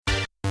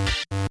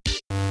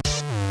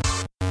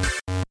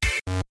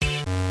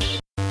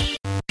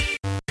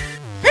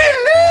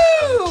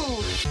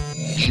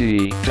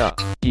G.E.E.K.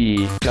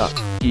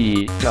 G.E.E.K.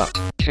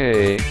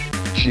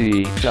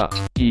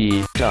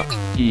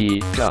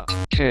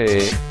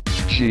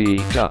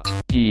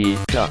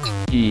 G.E.E.K.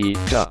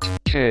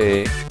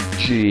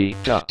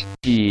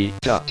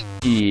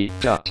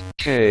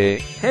 G.E.E.K.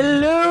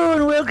 Hello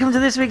and welcome to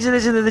this week's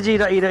edition of the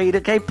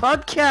G.E.E.K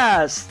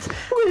podcast.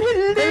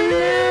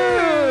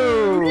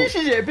 Hello! This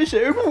is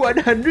episode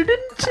 110.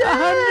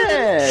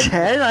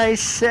 10, I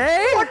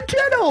say?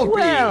 110, old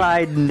Well,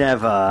 I'd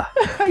never.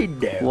 I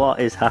know. What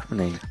is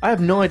happening? I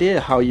have no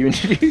idea how you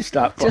introduced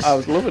that, but I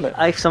was loving it.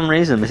 For some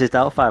reason, Mrs.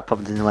 Doubtfire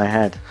popped into my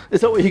head.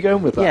 Is that what you're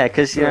going with? That? Yeah,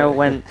 because, you know,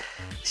 when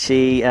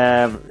she,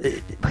 whatever.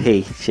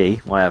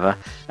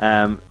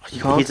 You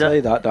can't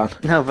say that, Dan.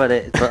 No, but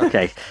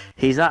okay.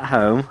 He's at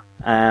home,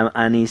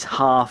 and he's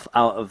half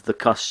out of the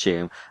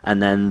costume,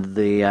 and then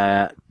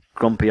the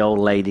grumpy old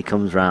lady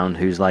comes round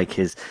who's like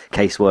his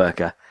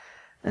caseworker,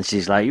 and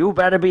she's like, "You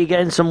better be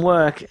getting some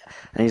work."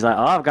 And he's like,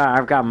 "Oh,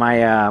 I've got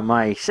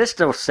my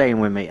sister staying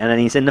with me." And then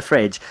he's in the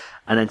fridge,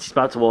 and then she's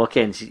about to walk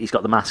in. He's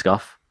got the mask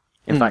off.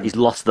 In fact, he's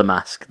lost the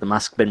mask. The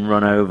mask's been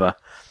run over.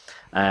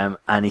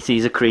 And he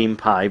sees a cream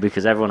pie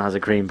because everyone has a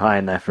cream pie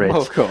in their fridge.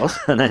 Well, of course.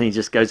 And then he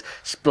just goes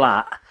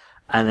splat,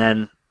 and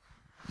then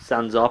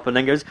stands up, and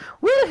then goes,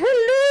 "Well,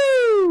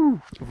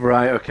 hello."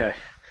 Right, okay.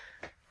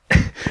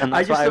 And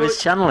that's what I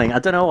was channeling. I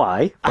don't know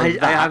why. I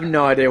have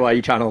no idea why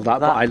you channeled that,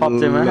 but I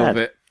popped in my love head.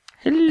 it.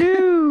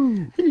 Hello.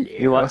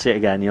 You watch it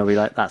again, you'll be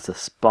like, "That's a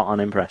spot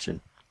on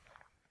impression."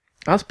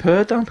 As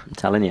per, Dan. I'm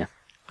telling you.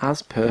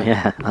 As per.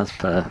 Yeah, that's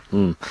per.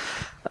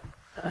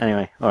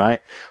 Anyway, all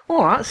right.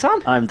 All right,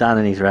 Sam. I'm Dan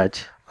and he's Reg.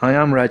 I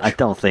am Reg. I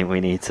don't think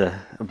we need to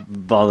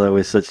bother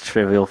with such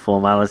trivial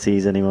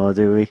formalities anymore,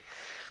 do we?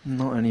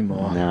 Not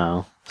anymore.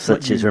 No.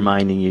 Such as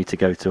reminding you to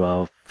go to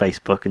our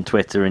Facebook and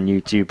Twitter and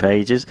YouTube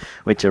pages,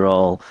 which are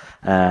all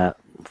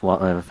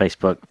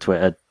Facebook,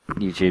 Twitter,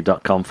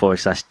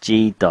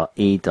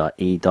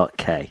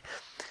 youtube.com/G.E.E.K.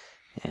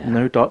 Yeah.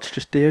 No dots,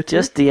 just DOT?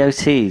 Just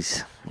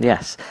DOTs,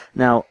 yes.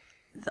 Now,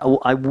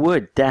 I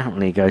would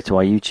definitely go to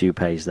our YouTube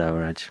page, though,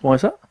 Reg. Why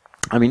is that?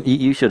 I mean,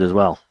 you should as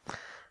well,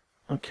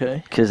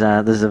 Okay. because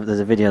there's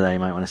a video there you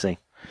might want to see.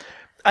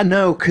 I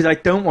know, because I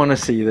don't want to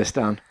see this,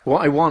 Dan.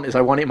 What I want is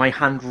I want it in my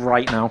hand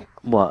right now.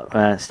 What?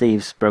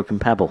 Steve's broken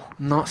pebble.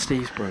 Not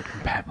Steve's broken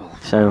pebble.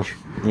 So,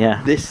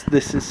 yeah. This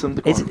is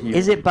something.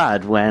 Is it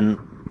bad when...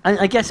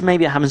 I guess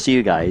maybe it happens to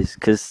you guys,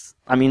 because,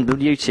 I mean,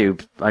 with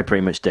YouTube, I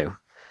pretty much do.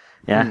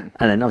 Yeah?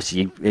 And then,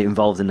 obviously, it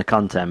involves in the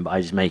content, but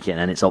I just make it and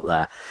then it's up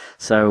there.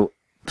 So,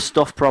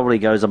 stuff probably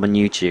goes up on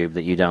YouTube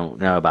that you don't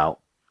know about.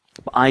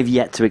 But I've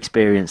yet to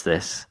experience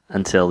this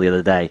until the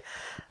other day.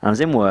 I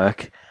was in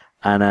work,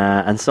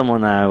 and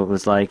someone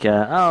was like,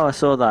 "Oh, I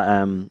saw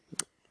that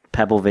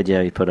Pebble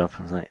video you put up."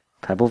 I was like,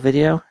 "Pebble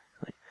video?"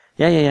 Like,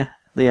 yeah.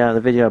 The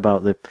video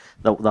about the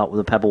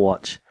Pebble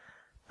watch.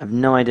 I have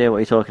no idea what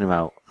you're talking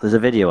about. There's a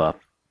video up.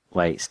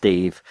 Wait,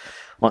 Steve.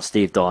 What's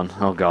Steve done?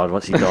 Oh God,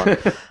 what's he done?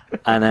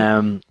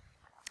 And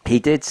he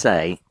did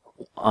say,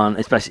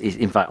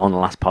 especially in fact on the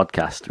last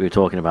podcast, we were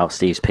talking about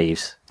Steve's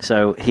peeves.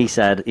 So he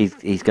said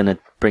he's going to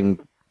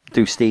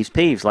do Steve's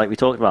peeves like we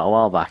talked about a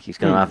while back. He's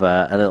going to have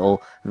a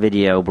little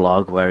video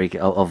blog where a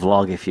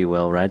vlog, if you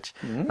will, Reg.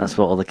 That's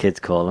what all the kids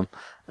call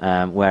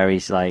them. Where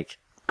he's like,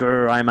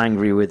 "Grr, I'm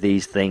angry with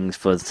these things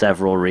for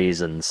several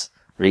reasons.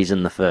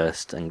 Reason the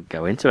first," and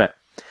go into it.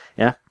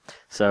 Yeah.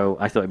 So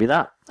I thought it'd be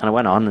that, and I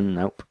went on, and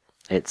nope,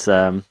 it's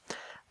a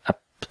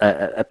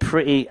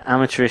pretty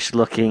amateurish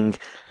looking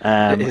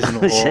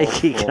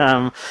shaky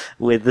cam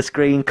with the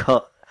screen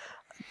cut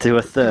to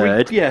a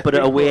third, but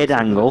at a weird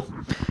angle,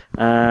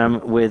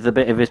 with a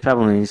bit of his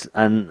pebble knees,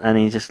 and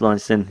he just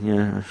launched in,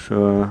 "Yeah,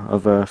 sure,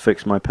 I've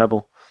fixed my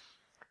pebble."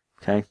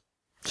 Okay.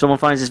 Someone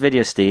finds this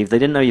video, Steve. They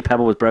didn't know your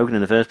pebble was broken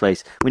in the first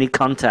place. We need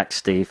context,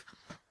 Steve.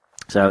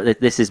 So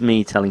this is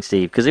me telling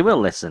Steve, because he will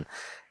listen.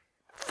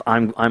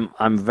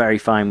 I'm very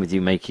fine with you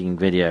making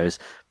videos,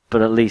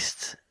 but at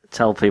least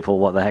tell people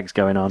what the heck's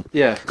going on.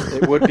 Yeah,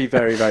 it would be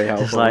very, very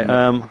helpful. It's like,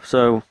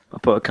 so I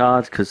put a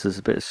card because there's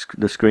a bit of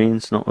the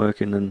screen's not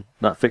working, and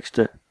that fixed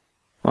it.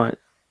 Right.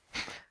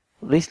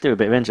 At least do a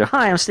bit of intro.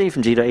 Hi, I'm Steve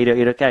from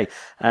G.E.E.K.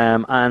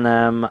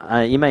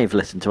 You may have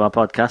listened to our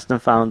podcast and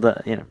found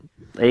that, there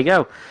you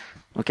go.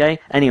 Okay.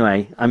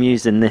 Anyway, I'm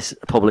using this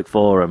public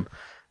forum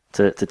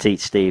to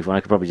teach Steve when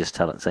I could probably just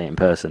say it in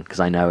person because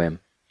I know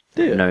him.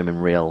 Do you? I know him in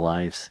real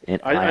lives, in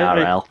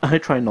IRL. I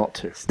try not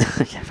to.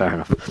 Yeah, fair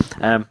enough.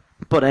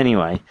 But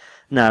anyway,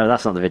 no,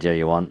 that's not the video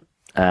you want.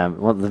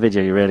 What the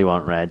video you really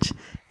want, Reg,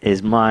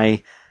 is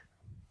my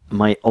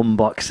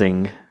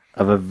unboxing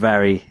of a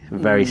very,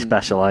 very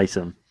special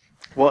item.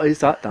 What is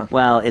that, Dan?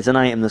 Well, it's an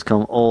item that's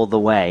come all the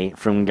way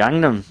from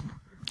Gangnam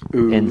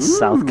in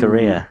South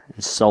Korea,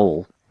 in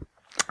Seoul.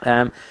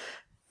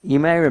 You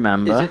may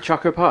remember... Is it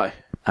Choco Pie?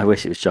 I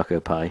wish it was Choco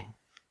Pie.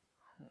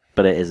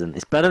 But it isn't.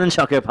 It's better than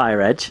Choco Pie,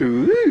 Reg.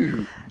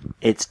 Ooh.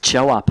 It's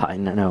Choa Pie.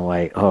 No,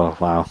 wait. Oh,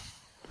 wow.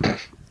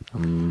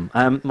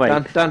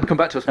 Wait. Dan, come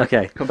back to us.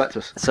 Okay. Come back to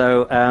us.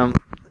 So,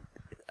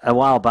 a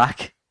while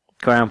back,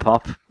 Crayon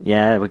Pop.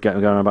 Yeah, we're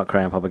going on about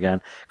Crayon Pop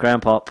again.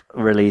 Crayon Pop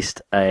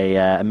released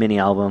a mini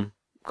album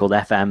called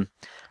FM,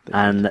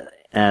 and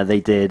they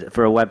did,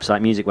 for a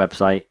website, music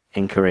website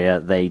in Korea,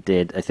 they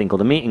did a thing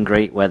called a meet and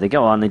greet where they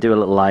go on, they do a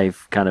little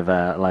live kind of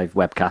a live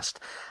webcast,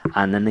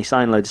 and then they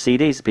sign loads of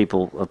CDs that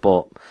people have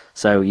bought.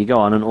 So you go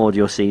on and order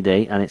your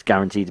CD, and it's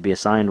guaranteed to be a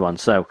signed one.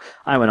 So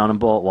I went on and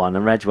bought one,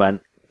 and Reg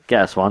went,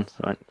 "Get us one." So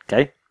I went,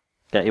 "Okay,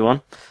 get you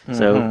one."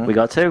 So we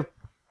got two.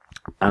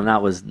 And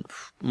that was a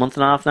month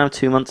and a half now,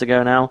 2 months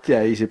ago now.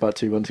 Yeah, easy about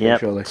 2 months ago,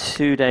 surely.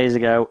 2 days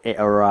ago, it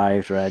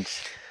arrived, Reg.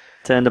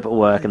 Turned up at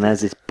work, and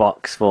there's this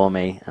box for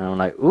me. And I'm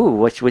like, ooh,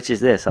 which is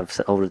this? I've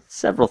ordered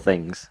several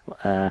things.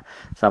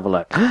 Let's have a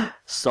look.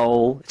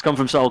 Seoul. It's come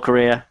from Seoul,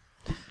 Korea.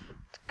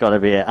 It's got to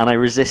be it. And I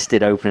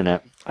resisted opening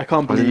it. I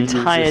can't I was believe an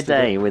entire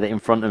day with it in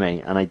front of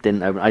me, and I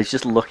didn't open it. I was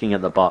just looking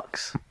at the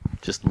box.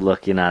 Just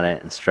looking at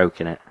it and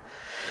stroking it.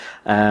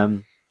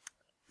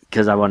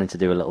 Because I wanted to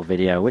do a little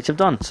video, which I've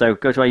done. So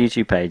go to our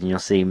YouTube page and you'll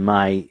see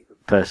my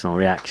personal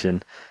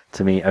reaction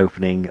to me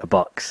opening a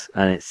box.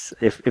 And it's,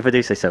 if I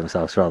do say so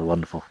myself, it's rather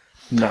wonderful.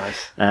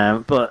 Nice.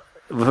 But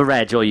for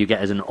Reg, all you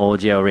get is an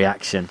audio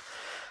reaction.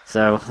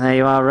 So there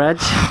you are, Reg.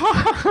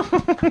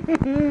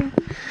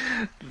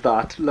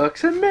 That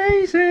looks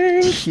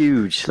amazing.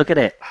 Huge. Look at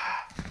it.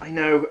 I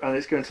know, and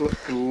it's going to look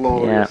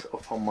glorious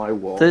up on my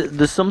wall.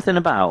 There's something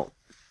about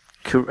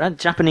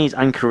Japanese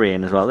and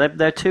Korean as well.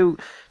 They're two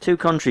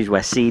countries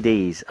where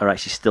CDs are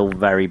actually still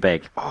very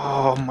big.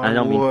 Oh my! I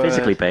don't mean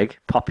physically big,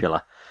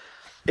 popular.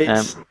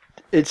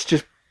 It's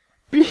just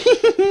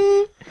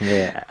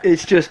Yeah.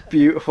 It's just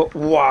beautiful.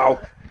 Wow.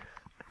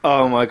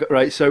 Oh my god!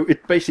 Right, so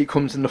it basically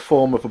comes in the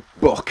form of a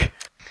book,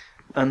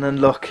 and then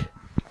look,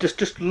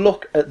 just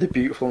look at the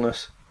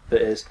beautifulness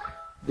that is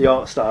the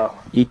art style.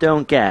 You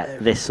don't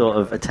get this sort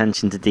of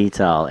attention to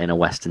detail in a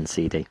Western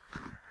CD.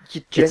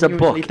 It's a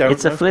book.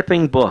 It's a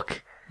flipping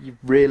book. You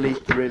really,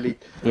 really.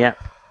 Yeah.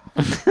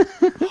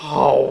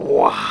 Oh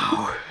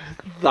wow!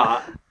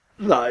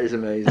 That is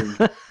amazing.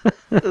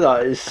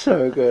 That is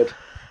so good.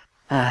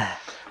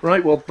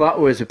 Right, well that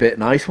was a bit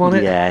nice,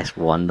 wasn't it? Yeah, it's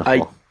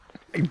wonderful.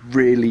 I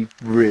really,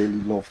 really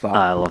love that.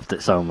 I loved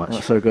it so much.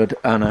 That's so good.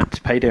 And it's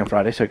payday on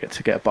Friday, so I get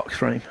to get a box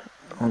frame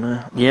on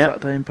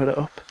Saturday and put it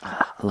up.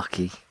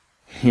 Lucky.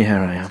 Here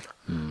I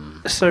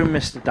am. So,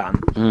 Mr.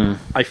 Dan,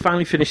 I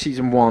finally finished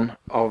season 1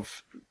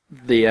 of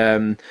the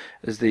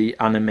as the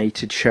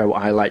animated show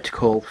I like to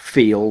call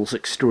Feels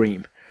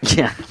Extreme.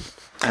 Yeah.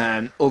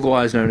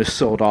 Otherwise known as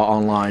Sword Art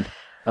Online.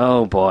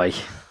 Oh boy.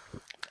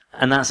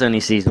 And that's only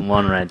season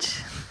 1, Reg.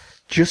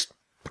 Just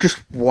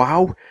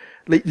wow.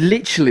 Like,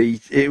 literally,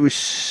 it was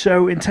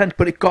so intense.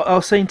 But I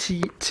was saying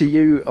to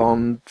you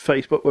on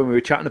Facebook when we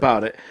were chatting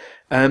about it,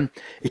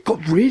 it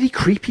got really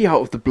creepy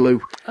out of the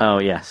blue. Oh,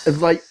 yes.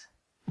 Like,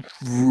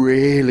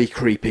 really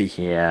creepy.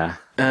 Yeah.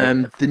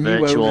 The new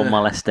virtual owner,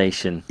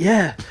 molestation.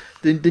 Yeah.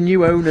 The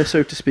new owner,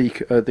 so to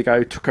speak, the guy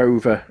who took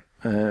over,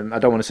 I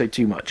don't want to say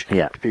too much.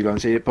 Yeah. People don't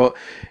see it, but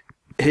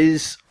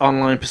his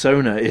online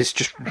persona is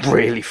just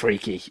really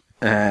freaky.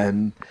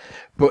 But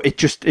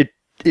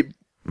it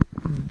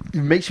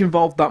makes you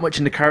involved that much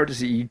in the characters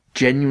that you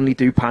genuinely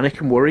do panic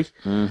and worry.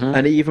 Mm-hmm.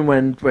 And even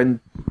when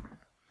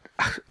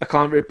I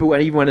can't,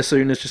 but even when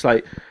Asuna's just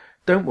like,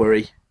 "Don't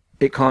worry,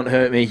 it can't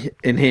hurt me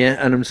in here,"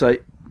 and I'm just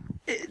like,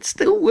 "It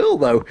still will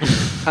though."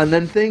 And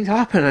then things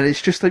happen, and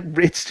it's just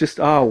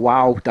oh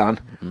wow, Dan,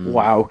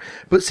 wow.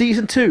 But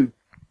season 2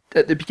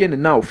 at the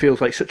beginning now feels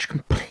like such a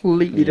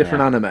completely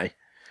different anime.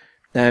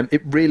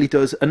 It really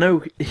does. I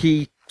know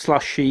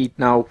he/she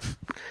now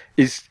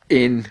is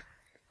in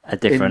a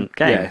different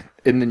game. Yeah,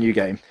 in the new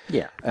game.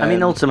 Yeah. I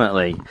mean,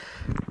 ultimately,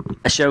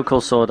 a show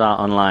called Sword Art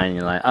Online,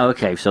 you're like, oh,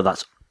 okay, so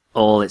that's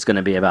all it's going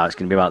to be about. It's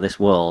going to be about this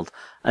world.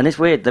 And it's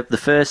weird. The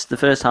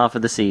first half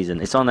of the season,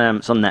 it's on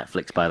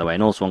Netflix, by the way,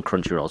 and also on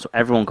Crunchyroll, so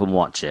everyone can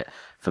watch it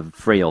for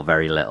free or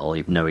very little.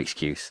 You've no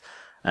excuse.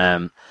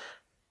 They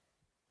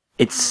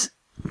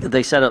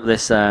set up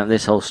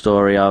this whole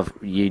story of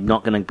you're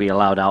not going to be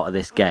allowed out of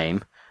this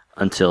game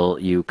until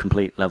you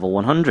complete level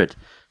 100. So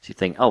you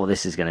think, oh, well,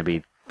 this is going to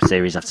be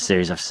series after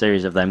series after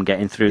series of them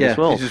getting through this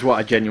world. This is what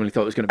I genuinely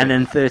thought it was going to be.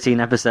 And then 13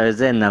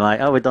 episodes in, they're like,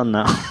 oh, we're done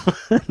now.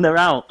 They're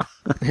out.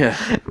 Yeah.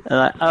 They're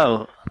like,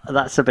 oh,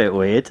 that's a bit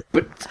weird.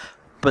 But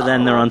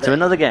then they're on to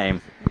another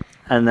game.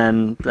 And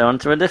then they're on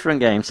to a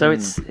different game. So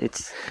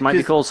it might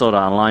be called Sword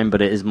Art Online,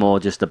 but it is more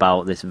just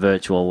about this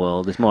virtual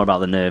world. It's more about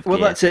the Nerve Gear. Well,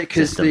 that's it,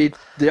 because the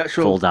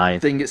actual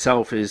thing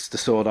itself is the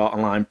Sword Art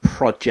Online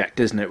project,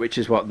 isn't it? Which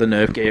is what the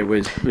Nerve Gear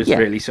was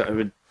really sort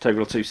of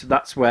integral to. So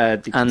that's where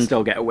they can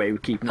still get away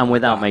with keeping it. And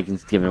without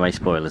giving away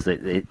spoilers,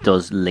 it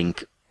does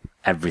link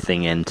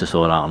everything into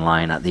Sword Art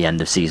Online at the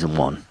end of season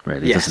 1,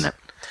 really, doesn't it?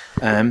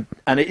 And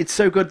it's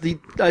so good.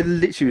 I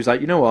literally was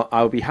like, you know what?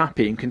 I'll be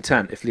happy and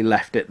content if they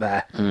left it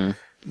there.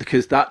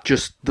 Because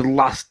the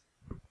last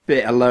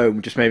bit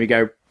alone just made me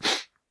go,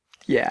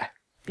 yeah,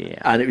 Yeah.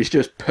 and it was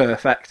just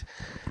perfect.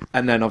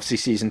 And then obviously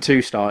season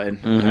 2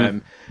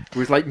 starting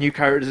with like new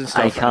characters and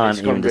stuff. I and can't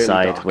it's gone even really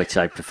decide dark. which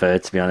I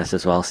preferred, to be honest,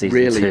 as well. Season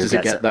Really? 2 Does it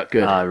gets get that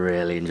good? I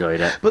really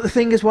enjoyed it. But the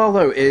thing as well,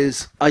 though,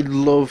 is I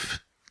love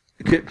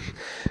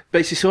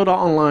basically Sword Art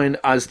Online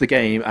as the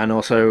game and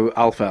also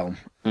Alphelm.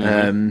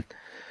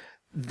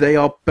 They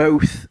are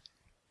both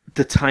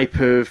the type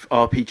of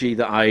RPG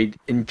that I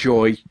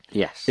enjoy.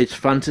 Yes. It's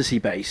fantasy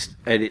based,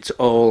 and it's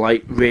all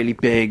like really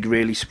big,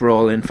 really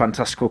sprawling,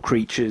 fantastical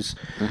creatures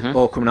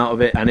all coming out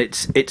of it, and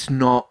it's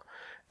not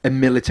a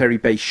military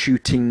based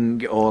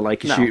shooting or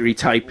like a No. shootery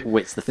type.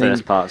 Which the thing,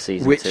 first part of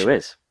season which 2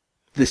 is.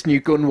 This new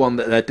gun one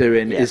that they're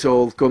doing is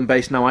all gun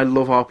based. Now I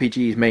love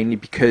RPGs mainly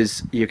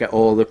because you get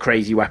all the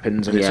crazy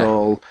weapons and it's Yeah.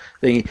 all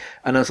thingy.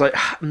 And I was like,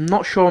 I'm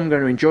not sure I'm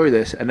going to enjoy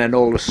this. And then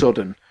all of a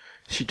sudden,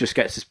 she just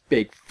gets this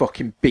big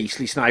fucking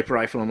beastly sniper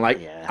rifle. I'm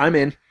like, Yeah. I'm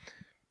in.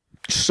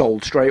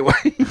 Sold straight away.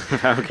 Okay,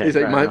 It's like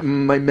fair enough.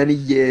 my many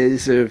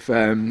years of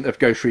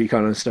Ghost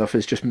Recon and stuff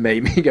has just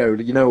made me go,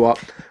 you know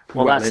what?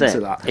 Well, that's into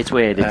it. that. It's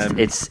weird.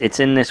 It's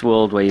in this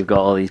world where you've got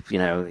all these,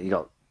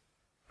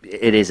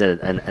 it is an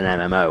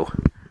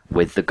MMO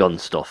with the gun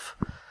stuff.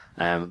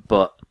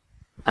 But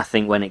I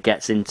think when it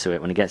gets into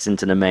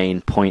the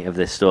main point of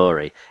this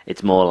story,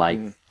 it's more like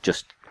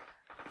just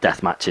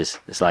death matches.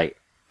 It's like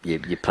you're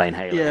playing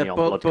Halo and you're on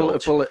Blood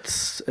Gulch.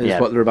 Bullets is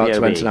what they're about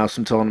to BOE. enter now,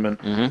 some tournament.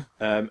 And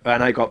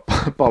I got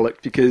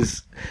bollocked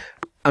because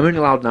I'm only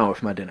allowed an hour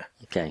for my dinner.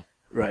 Okay.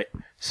 Right.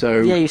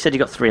 So Yeah, you said you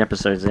got 3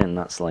 episodes in.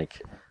 That's like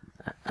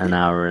an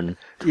hour and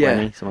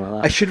 20, something like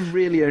I that. should have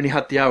really only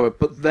had the hour,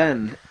 but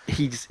then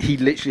he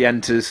literally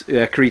enters,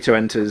 Kirito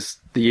enters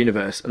the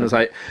universe, and I was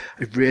like,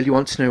 I really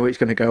want to know what he's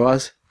going to go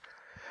as.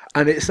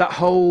 And it's that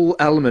whole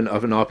element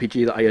of an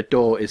RPG that I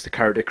adore is the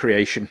character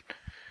creation.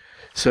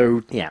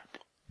 So Yeah.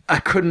 I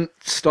couldn't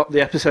stop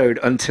the episode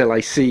until I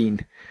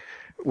seen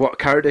what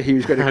character he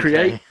was going to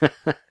create.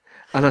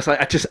 And I was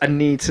like, I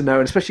need to know,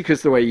 and especially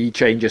because the way he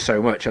changes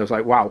so much, I was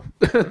like, wow,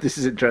 this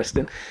is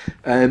interesting.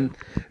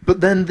 But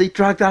then they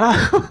dragged that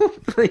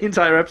out the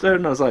entire episode,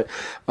 and I was like,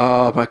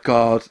 oh my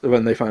god,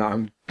 when they find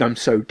out I'm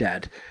so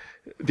dead.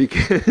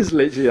 Because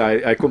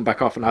literally I come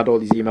back off and had all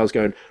these emails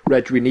going,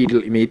 Reg, we need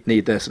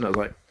this, and I was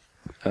like,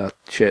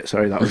 shit,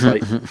 sorry, that was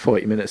like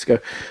 40 minutes ago.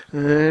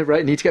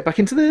 Right, I need to get back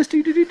into this.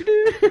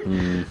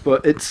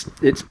 But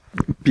it's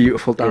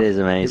beautiful, Dan. It is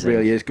amazing. It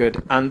really is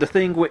good. And the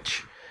thing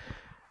which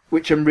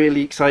I'm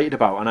really excited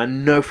about, and I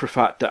know for a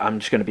fact that I'm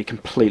just going to be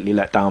completely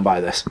let down by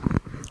this,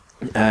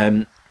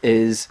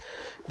 is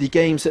the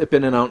games that have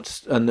been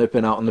announced and they've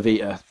been out on the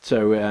Vita.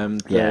 So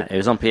It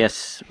was on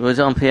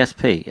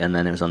PSP and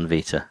then it was on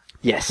Vita.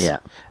 yes, Yeah.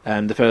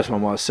 The first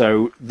one was.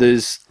 So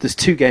there's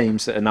 2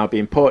 games that are now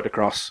being ported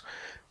across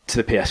to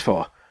the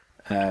PS4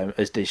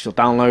 as digital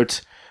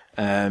downloads.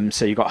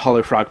 So you've got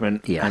Hollow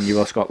Fragment, Yes. and you've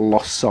also got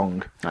Lost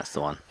Song, That's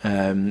the one.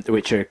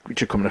 which are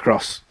coming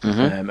across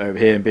over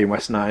here and being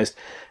westernised.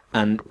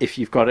 And if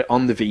you've got it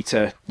on the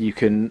Vita, you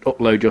can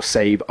upload your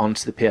save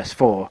onto the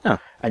PS4,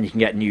 and you can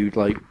get new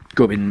like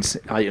gubbins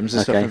items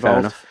and stuff Okay, fair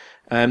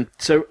involved.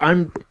 So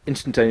I'm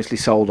instantaneously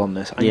sold on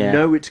this. I Yeah.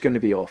 know it's going to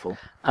be awful.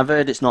 I've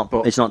heard it's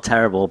not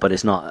terrible, but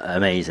it's not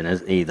amazing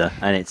either.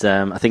 And it's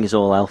I think it's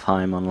all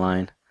Elfheim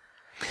Online.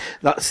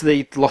 That's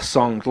the Lost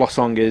Song. Lost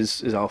Song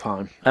is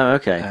Alfheim. Oh,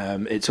 okay.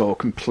 It's all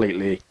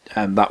completely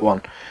that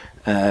one.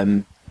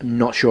 I'm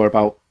not sure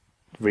about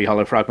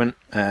Hollow Fragment.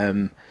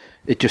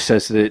 It just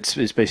says that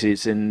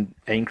it's in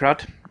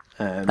Aincrad.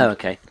 Oh,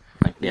 okay.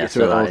 Yeah,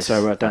 so that is-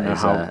 also I don't that know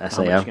is, how much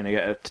SAO. you're going to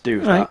get to do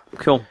with Right, that.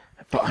 cool.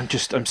 But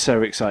I'm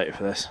so excited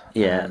for this.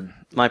 Yeah,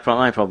 my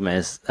problem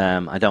is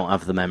I don't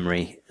have the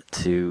memory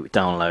to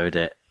download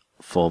it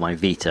for my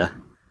Vita,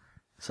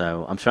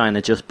 so I'm trying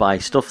to just buy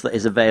stuff that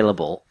is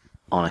available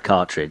on a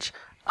cartridge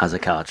as a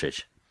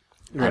cartridge.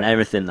 Right. And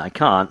everything that I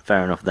can't,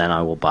 fair enough, then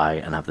I will buy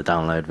and have the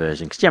download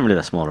version, because generally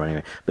they're smaller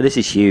anyway. But this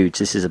is huge.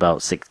 This is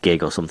about 6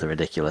 gig or something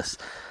ridiculous.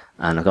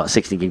 And I've got a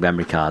 60 gig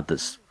memory card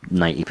that's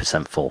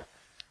 90% full.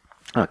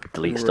 I could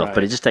delete stuff, but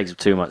Right. it just takes up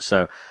too much.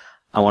 So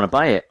I want to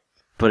buy it,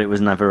 but it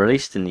was never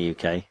released in the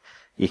UK.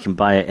 You can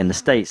buy it in the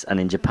States and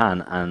in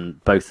Japan,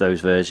 and both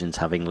those versions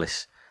have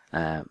English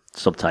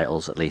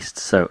subtitles at least.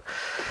 So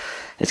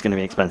it's going to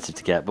be expensive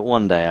to get, but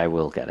one day I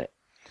will get it.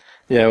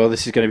 Yeah, well,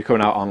 this is going to be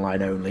coming out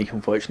online only,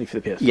 unfortunately, for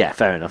the PS4. Yeah,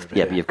 fair enough.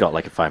 Yeah, but you've got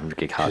like a 500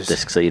 gig hard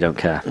disk, so you don't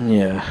care.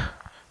 Yeah.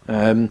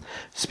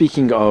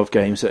 Speaking of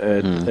games that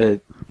are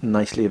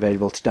nicely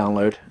available to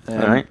download,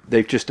 Alright.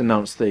 they've just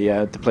announced the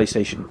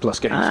PlayStation Plus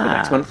games for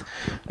next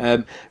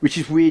month, which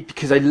is weird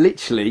because I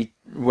literally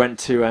went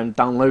to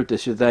download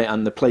this the other day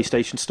and the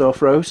PlayStation Store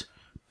froze,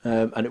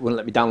 and it wouldn't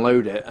let me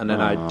download it, and then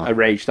I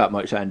raged that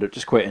much I ended up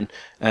just quitting.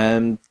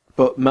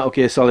 But Metal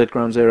Gear Solid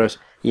Ground Zeroes,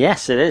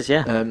 Yes, it is,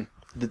 yeah.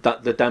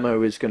 the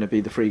demo is going to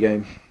be the free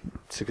game,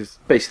 because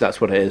basically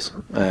that's what it is.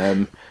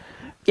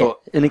 Yeah, But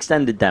an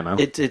extended demo.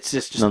 it's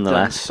just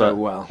Nonetheless, done so but-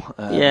 well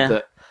Yeah.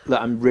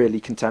 that I'm really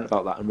content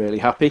about that. I'm really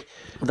happy.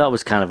 That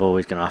was kind of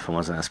always going to happen,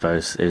 wasn't it, I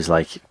suppose? It was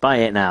like, buy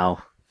it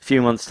now. A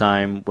few months'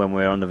 time, when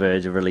we're on the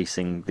verge of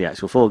releasing the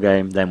actual full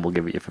game, then we'll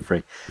give it you for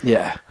free.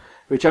 Yeah,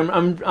 which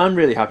I'm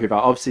really happy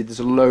about. Obviously, there's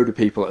a load of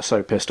people that are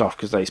so pissed off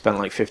because they spent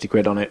like 50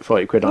 quid on it,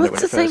 40 quid on Well, it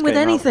when it's the it first same with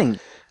came out. anything.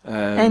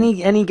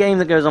 Any game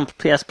that goes on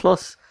PS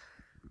Plus,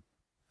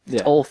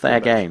 Yeah, all fair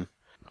pretty much. game.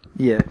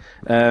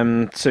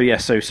 Yeah.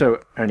 So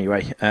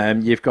anyway,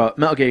 you've got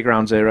Metal Gear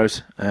Ground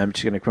Zeroes, which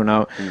is going to come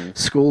out.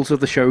 Schools of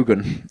the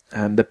Shogun,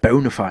 the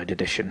Bonafide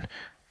edition,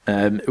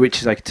 which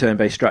is like a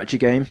turn-based strategy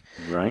game.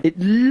 Right. It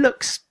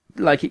looks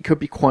like it could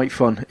be quite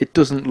fun. It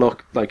doesn't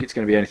look like it's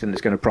going to be anything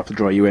that's going to properly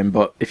draw you in,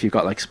 but if you've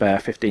got like spare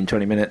 15,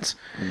 20 minutes,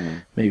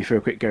 maybe for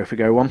a quick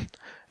go one.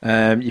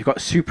 You've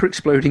got Super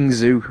Exploding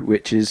Zoo,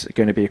 which is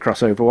going to be a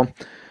crossover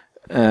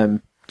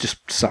one.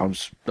 Just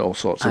sounds all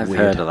sorts of I've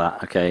weird. heard of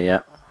that. Okay,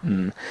 yeah.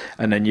 And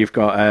then you've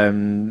got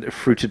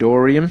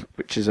Fruitadorium,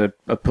 which is a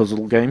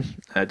puzzle game.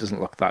 It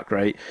doesn't look that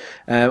great.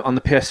 On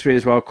the PS3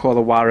 as well, Call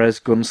of Juarez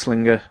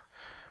Gunslinger.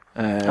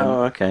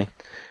 Okay.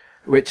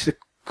 Which the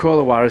Call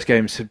of Juarez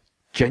games have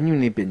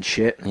genuinely been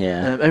shit.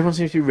 Yeah. Everyone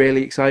seems to be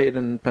really excited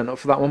and pent up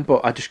for that one,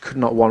 but I just could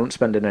not warrant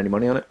spending any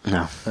money on it.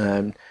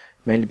 No.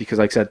 Mainly because,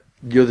 like I said,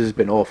 the others have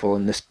been awful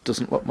and this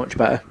doesn't look much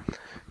better.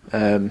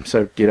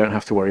 So you don't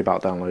have to worry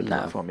about downloading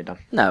that for me, Dan.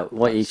 No,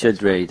 what you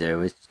should really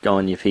do is go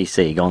on your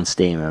PC, go on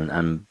Steam,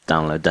 and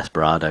download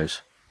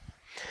Desperados.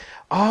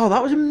 Oh,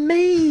 that was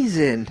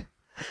amazing!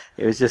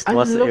 It was just I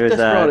love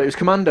Desperado. It was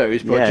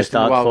Commandos, but just in the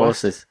Dark Wild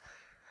West. Forces.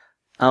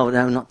 Oh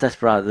no, not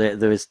Desperado.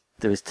 There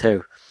was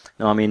two.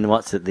 No, I mean,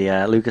 what's it? The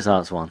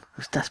LucasArts one. It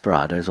was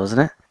Desperados,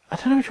 wasn't it? I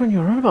don't know which one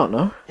you're on about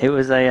now. It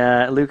was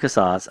a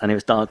LucasArts, and it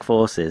was Dark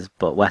Forces,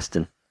 but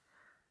Western.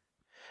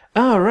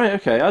 Oh, right,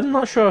 okay. I'm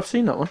not sure I've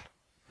seen that one.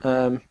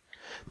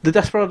 The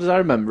Desperados I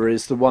remember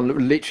is the one that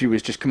literally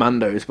was just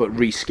Commandos, but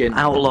reskinned.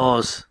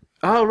 Outlaws.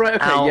 Oh, right,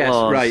 okay, Outlaws.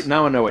 yes, right.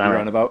 Now I know what Damn you're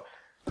it. on about.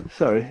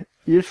 Sorry,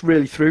 you just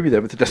really threw me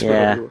there with the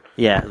Desperados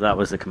Yeah, that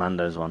was the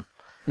Commandos one.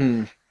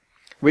 one.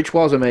 Which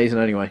was amazing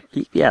anyway.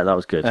 Yeah, that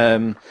was good.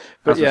 But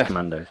That yeah, was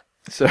Commandos.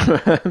 so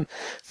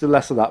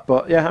less of that.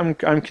 But yeah,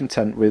 I'm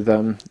content with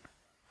the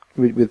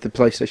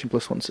PlayStation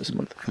Plus ones this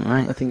month.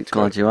 Right. I think it's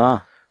glad great. you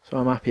are. So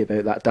I'm happy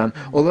about that, Dan.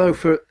 Although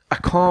I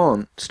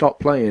can't stop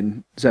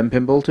playing Zen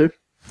Pinball 2.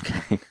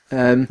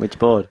 Okay. Which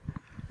board?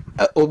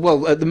 At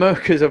the moment,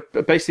 because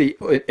I've basically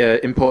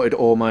imported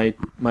all my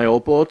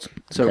old boards.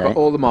 So I've Okay. got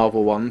all the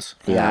Marvel ones.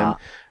 Yeah.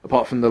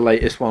 Apart from the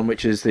latest one,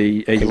 which is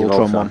the Age of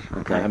Ultron one.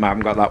 Okay. I haven't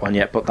got that one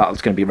yet, but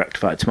that's going to be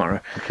rectified tomorrow.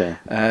 Okay.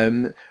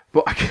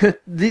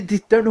 But they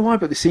don't know why,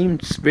 but they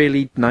seemed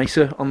really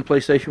nicer on the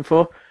PlayStation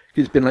 4.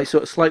 It's been like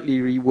sort of slightly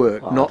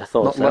reworked, Well, I'd have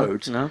thought not so.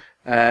 loads. No.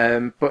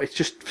 But it's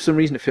just, for some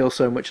reason, it feels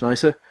so much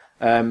nicer.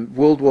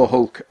 World War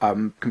Hulk,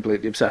 I'm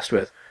completely obsessed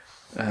with.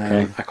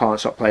 Okay. I can't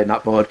stop playing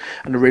that board,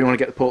 and I really want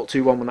to get the Portal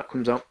 2 one when that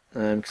comes out,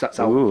 because that's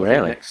out Ooh, I think,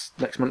 really?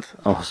 next month.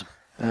 Awesome.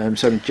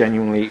 So I'm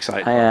genuinely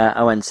excited.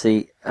 I went to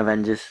see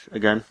Avengers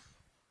again.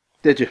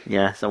 Did you?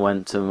 Yes, I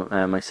went to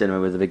my cinema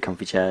with the big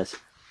comfy chairs.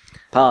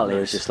 Partly it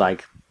was just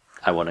like,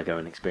 I want to go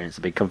and experience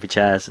the big comfy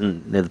chairs,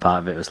 and the other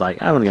part of it was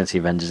like, I want to go and see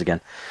Avengers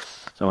again.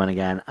 So I went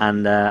again,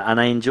 and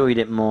I enjoyed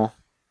it more.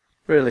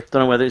 Really?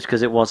 Don't know whether it's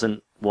because it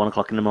wasn't 1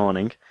 o'clock in the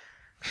morning.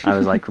 I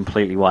was like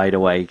completely wide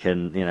awake,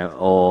 and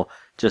or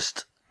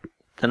just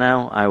don't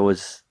know.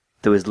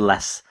 There was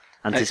less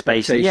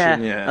anticipation. Expectation,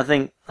 Yeah, yeah. I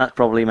think that's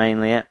probably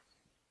mainly it.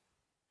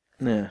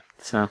 Yeah.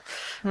 So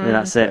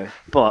that's it.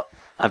 But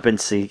I've been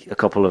to see a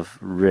couple of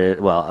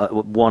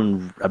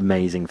one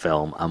amazing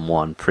film and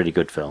one pretty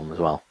good film as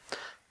well.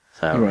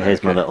 So Right,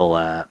 here's my okay.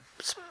 little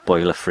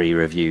spoiler-free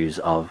reviews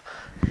of.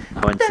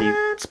 I went to see.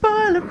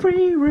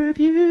 Spoiler-free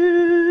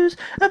reviews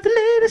of the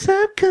latest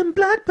upcoming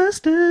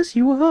blockbusters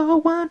you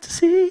all want to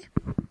see.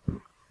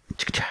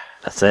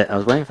 That's it. I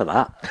was waiting for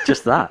that.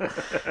 Just that.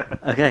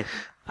 Okay,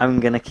 I'm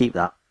gonna keep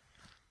that.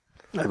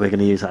 We're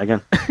gonna use that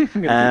again.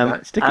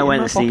 Stick it I in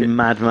went my to see pocket.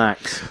 Mad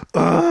Max.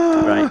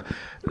 Right.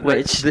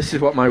 Which This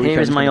is what my weekend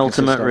here's my consist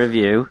ultimate of.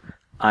 review.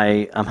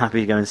 I'm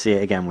happy to go and see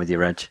it again with you,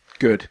 Reg.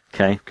 Good,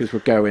 Okay. because we're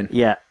going.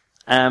 Yeah.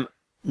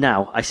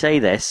 Now I say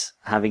this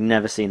having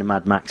never seen a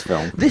Mad Max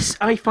film. This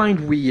I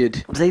find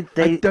weird. They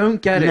I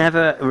don't get it.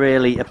 never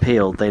really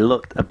appealed. They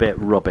looked a bit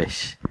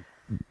rubbish.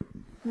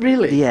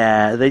 Really?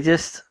 Yeah, they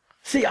just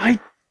See, I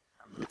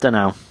don't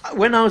know.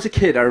 when I was a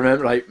kid, I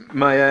remember like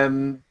my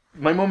mum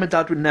and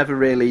dad were never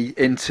really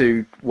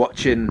into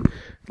watching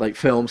like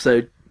films.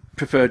 They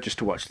preferred just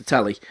to watch the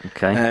telly.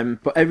 Okay.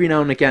 But every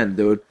now and again,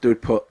 they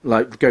would put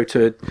like go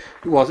to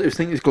I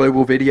think it was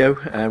Global Video,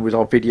 was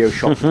our video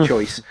shop of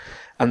choice,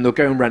 and they'll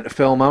go and rent a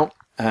film out.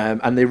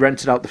 And they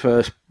rented out the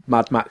first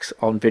Mad Max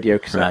on video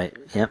cassette. Right.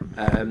 Yep.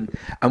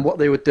 And what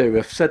they would do,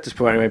 I've said this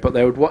before anyway, but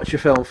they would watch a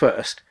film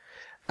first,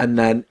 and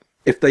then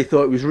if they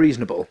thought it was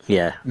reasonable,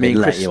 Yeah. me and they'd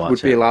let Chris you watch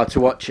would be it. allowed to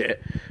watch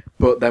it,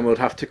 but then we'd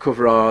have to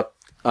cover our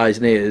eyes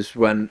and ears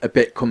when a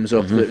bit comes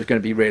up that was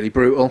going to be really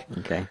brutal.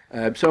 Okay.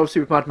 So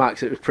obviously with Mad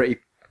Max, it was pretty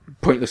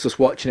pointless us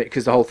watching it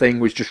because the whole thing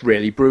was just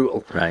really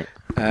brutal. Right.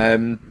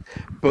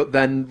 But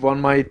then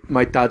one of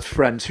my dad's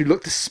friends, who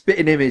looked a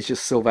spitting image of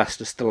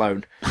Sylvester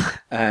Stallone,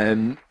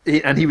 and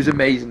he was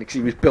amazing because he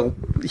was built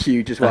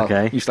huge as well.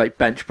 Okay. He used like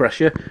bench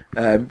pressure.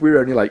 We were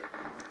only like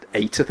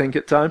 8, I think,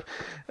 at the time.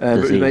 Does but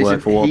it was he amazing.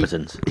 work for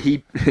Warburton's?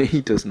 He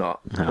does not,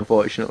 No.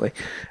 unfortunately.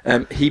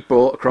 He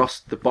bought across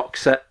the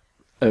box set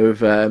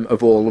of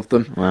all of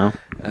them. Wow.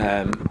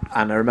 And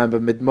I remember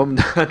my mum and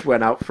dad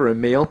went out for a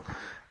meal,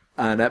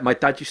 and my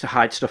dad used to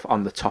hide stuff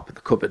on the top of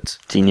the cupboards.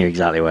 So you knew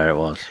exactly where it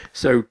was.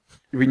 So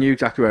we knew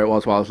exactly where it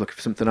was while I was looking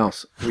for something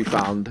else. We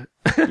found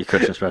Your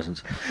Christmas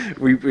presents.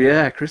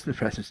 Christmas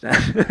presents now.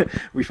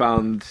 We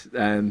found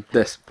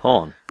this.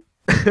 Porn.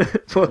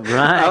 But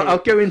Right. I'll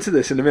go into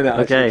this in a minute,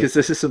 Okay. because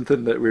this is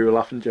something that we were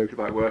laughing and joking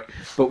about at work.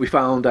 But we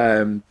found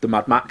the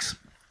Mad Max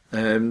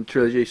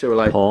trilogy, so we're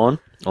like, Porn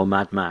or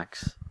Mad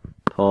Max?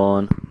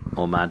 Porn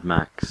or Mad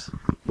Max?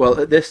 well,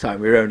 at this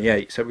time we were only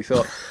 8, so we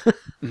thought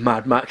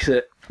Mad Max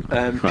it.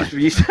 Because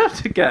we used to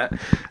have to get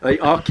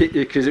like our kit,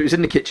 because it was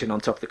in the kitchen on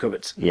top of the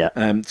cupboards. Yeah.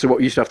 So what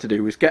we used to have to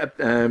do was get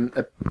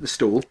a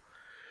stool,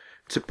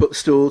 to put the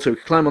stool, so we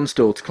could climb on the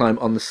stool to climb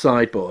on the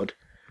sideboard,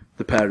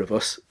 the pair of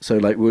us. So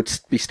like we would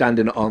be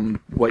standing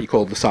on what you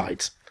call the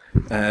sides,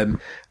 and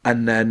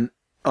then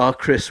our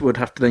Chris would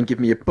have to then give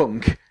me a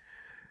bunk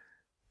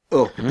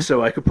up,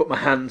 so I could put my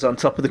hands on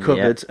top of the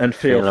cupboards and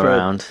feel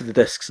around for the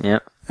discs.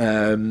 Yep.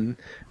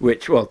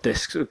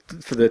 Discs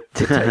for the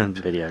tape.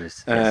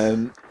 Videos.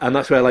 Yes. And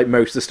that's where like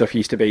most of the stuff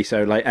used to be.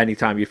 So like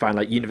anytime you find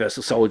like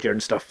Universal Soldier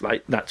and stuff,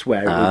 like that's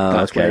where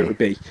where it would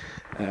be.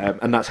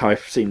 And that's how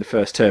I've seen the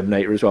first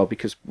Terminator as well,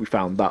 because we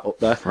found that up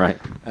there. Right.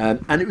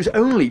 And it was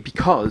only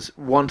because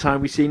one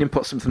time we seen him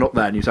put something up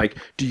there, and he was like,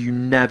 "Do you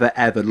never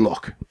ever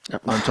look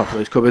on top of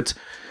those cupboards?"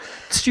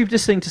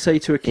 Stupidest thing to say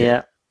to a kid.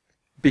 Yeah.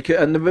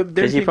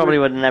 Because you probably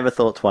would have never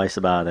thought twice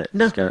about it.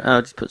 No. Just go, oh,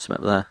 just put some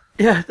up there.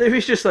 Yeah, it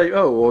was just like,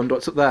 oh, I wonder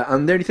what's up there.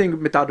 And the only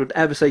thing my dad would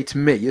ever say to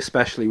me,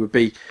 especially, would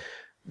be,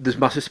 there's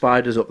massive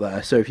spiders up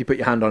there, so if you put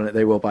your hand on it,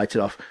 they will bite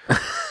it off.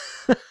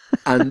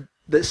 And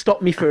that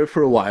stopped me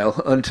for a while,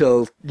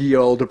 until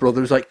your older brother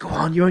was like, go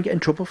on, you won't get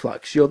in trouble for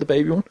that, because you're the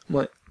baby one. I'm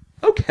like,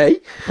 okay.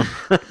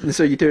 And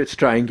so you do it to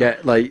try and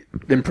get, like,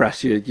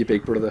 impress your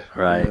big brother.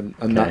 Right, And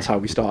okay. that's how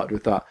we started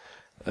with that.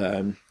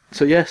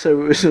 So it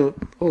was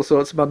all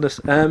sorts of madness.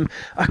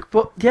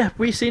 But yeah,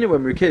 we seen it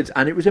when we were kids,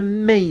 and it was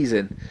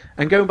amazing.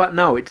 And going back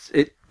now,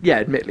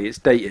 admittedly, it's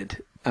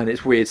dated, and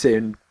it's weird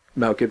seeing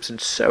Mel Gibson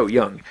so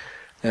young,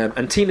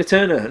 and Tina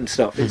Turner and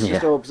stuff. It's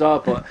just all bizarre.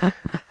 But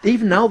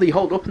even now, they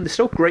hold up, and they're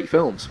still great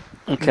films.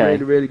 Okay.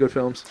 Really, really good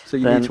films. So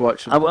you need to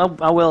watch them.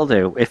 I will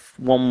do. If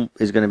one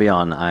is going to be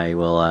on, I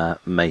will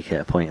make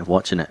it a point of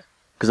watching it,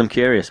 because I'm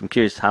curious. I'm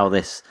curious how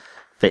this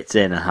fits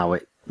in and how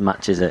it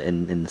matches it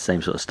in the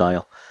same sort of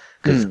style.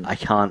 Because I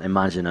can't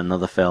imagine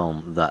another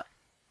film that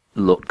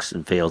looks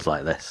and feels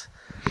like this.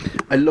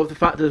 I love the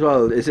fact as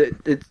well.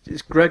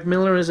 It's Greg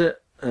Miller? Is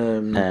it?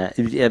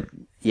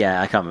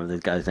 Yeah, I can't remember the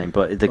guy's name,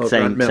 but the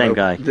Grant Miller. same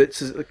guy.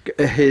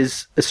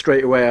 His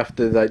straight away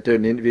after like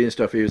doing the interview and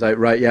stuff, he was like,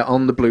 right, yeah,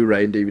 on the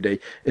Blu-ray and DVD,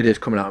 it is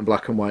coming out in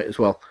black and white as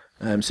well.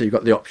 So you've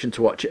got the option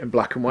to watch it in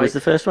black and white. Was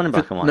the first one in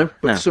black and white? No,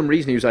 but for some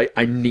reason he was like,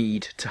 I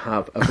need to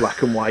have a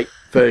black and white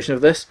version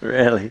of this.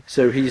 Really?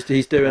 So he's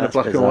doing That's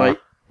a black bizarre. and white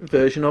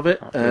version of it,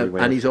 really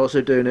weird. and he's also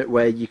doing it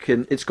where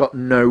it's got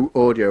no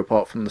audio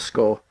apart from the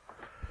score.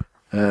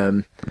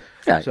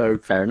 Yeah, So-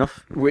 fair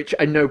enough. Which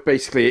I know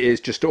basically it is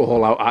just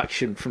all out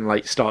action from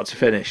like start to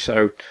finish,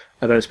 so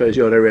I don't suppose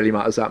the audio really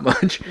matters that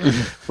much.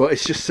 But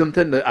it's just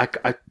something that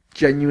I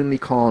genuinely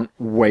can't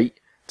wait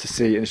to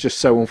see, and it's just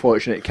so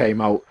unfortunate it came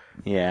out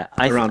Yeah,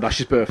 around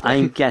Ash's birthday.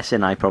 I'm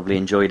guessing I probably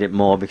enjoyed it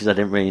more because I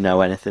didn't really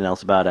know anything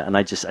else about it, and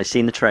I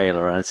seen the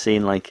trailer and I'd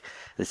seen like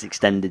this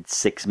extended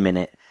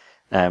 6-minute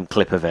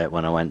clip of it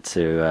when I went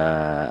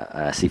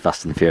to see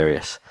Fast and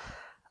Furious,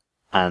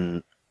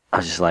 and I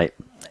was just like,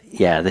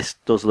 yeah, this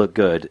does look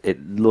good.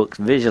 It looks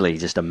visually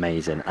just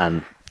amazing,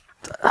 and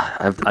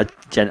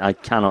I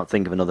cannot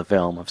think of another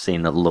film I've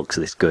seen that looks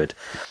this good.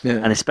 Yeah.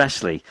 And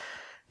especially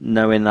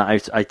knowing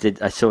that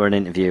I saw an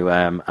interview,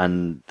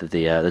 and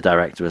the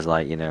director was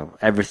like,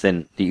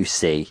 everything that you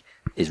see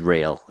is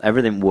real.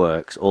 Everything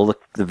works. All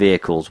the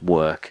vehicles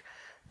work.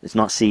 It's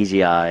not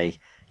CGI.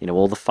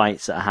 All the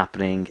fights that are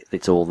happening,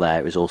 it's all there.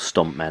 It was all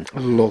stuntmen. I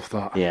love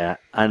that. Yeah,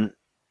 and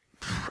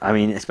I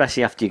mean,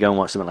 especially after you go and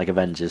watch something like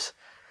Avengers,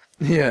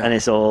 Yeah. and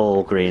it's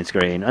all green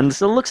screen, and it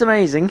still looks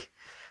amazing.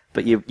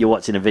 But you're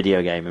watching a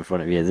video game in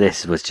front of you.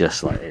 This was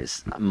just like,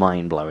 it's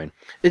mind blowing.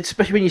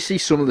 Especially when you see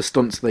some of the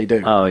stunts they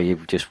do. Oh, you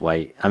just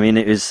wait. I mean,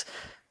 it was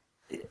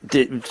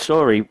the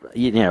story.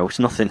 It's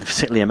nothing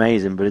particularly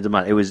amazing, but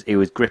it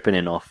was gripping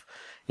enough,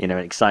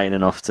 exciting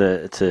enough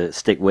to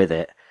stick with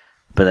it.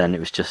 But then it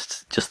was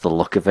just the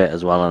look of it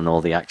as well, and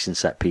all the action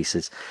set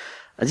pieces.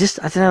 I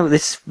don't know,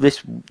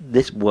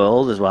 this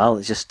world as well.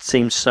 It just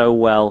seems so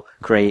well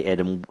created,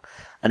 and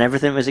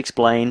everything was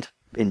explained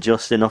in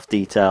just enough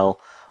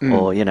detail.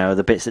 Or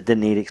the bits that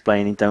didn't need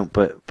explaining don't,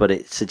 but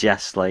it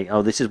suggests like,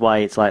 oh, this is why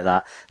it's like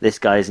that. This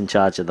guy's in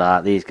charge of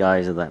that. These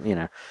guys are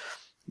that.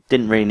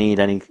 Didn't really need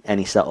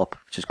any setup,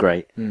 which is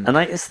great. And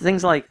like it's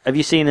things like, have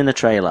you seen in the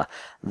trailer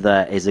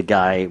there is a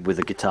guy with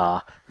a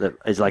guitar that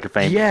is like a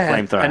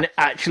flamethrower, and it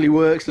actually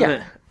works, doesn't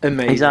it?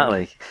 Amazing.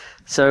 Exactly.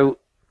 So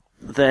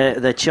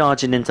they're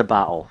charging into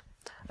battle,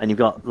 and you've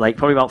got like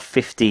probably about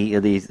 50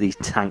 of these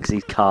tanks,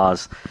 these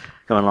cars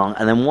going along,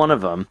 and then one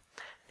of them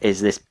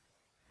is this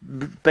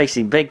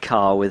basically big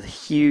car with a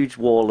huge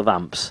wall of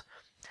amps.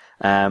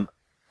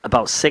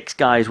 About 6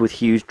 guys with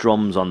huge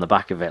drums on the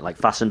back of it, like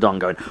fastened on,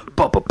 going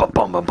bum bum bum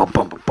bum bum bum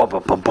bum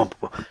bum bum bum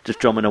bum, just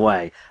drumming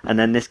away. And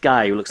then this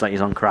guy who looks like he's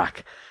on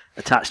crack,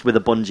 attached with a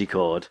bungee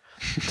cord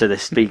to the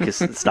speaker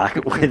stack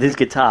with his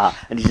guitar,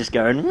 and he's just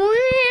going,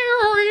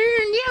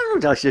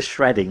 just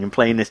shredding and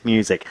playing this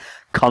music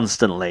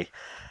constantly.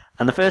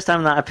 And the first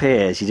time that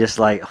appears, you're just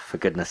like, oh, for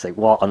goodness sake,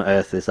 what on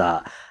earth is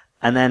that?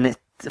 And then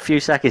a few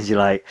seconds, you're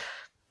like,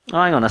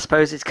 oh, hang on, I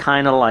suppose it's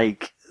kind of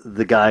like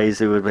the guys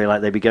who would be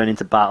like, they'd be going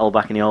into battle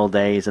back in the old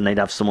days and they'd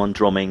have someone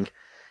drumming.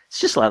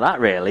 It's just like that,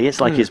 really. It's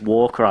like his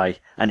war cry,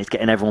 and it's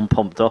getting everyone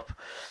pumped up.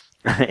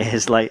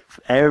 It's like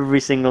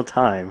every single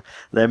time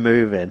they're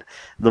moving,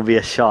 there'll be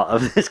a shot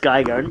of this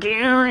guy going,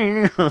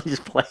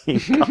 just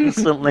playing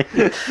constantly.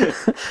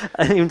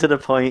 And even to the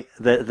point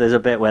that there's a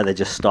bit where they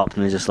just stopped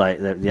and they're just like,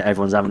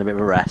 everyone's having a bit of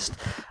a rest.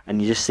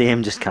 And you just see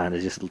him just kind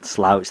of just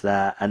slouch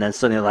there. And then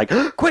suddenly they're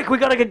like, quick, we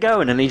got to get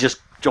going. And he just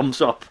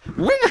jumps up.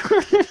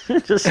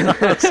 Just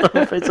starts up.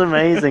 It's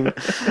amazing.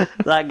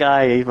 That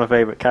guy, he's my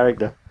favourite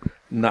character.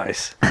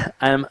 Nice.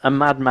 And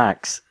Mad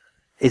Max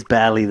is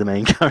barely the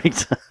main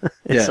character.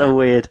 It's so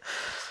weird,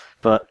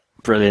 but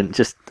brilliant.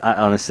 Just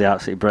honestly,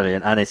 absolutely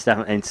brilliant. And it's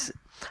definitely.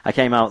 I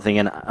came out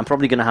thinking I'm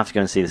probably going to have to go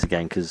and see this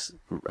again because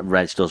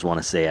Reg does want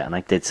to see it, and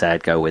I did say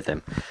I'd go with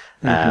him.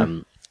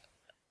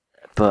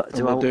 But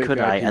could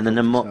I? And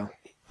then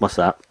what's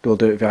that? We'll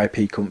do it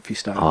VIP comfy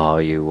style. Oh,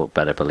 you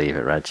better believe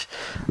it, Reg.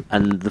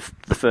 And the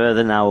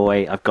further now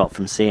away I've got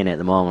from seeing it,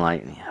 the more I'm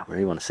like, yeah, I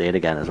really want to see it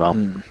again as well.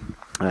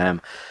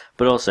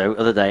 But also,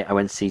 other day I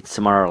went to see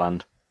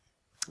Tomorrowland,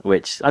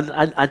 which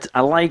I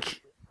like.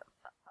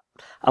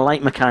 I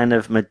like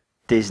my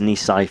Disney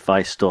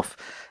sci-fi stuff,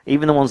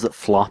 even the ones that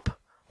flop.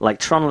 Like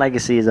Tron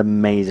Legacy is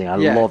amazing. I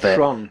love it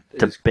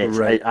to bits.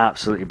 It's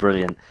absolutely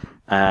brilliant.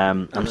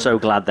 I'm so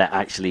glad they're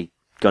actually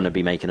going to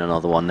be making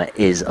another one that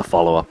is a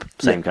follow-up,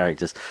 same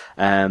characters.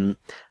 I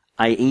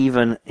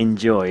even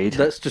enjoyed.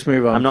 Let's just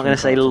move on. I'm not going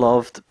to say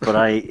loved, but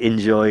I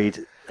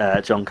enjoyed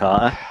John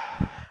Carter.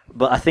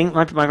 But I think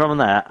my problem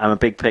there, I'm a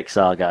big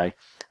Pixar guy,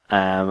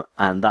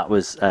 and that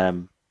was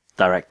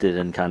directed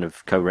and kind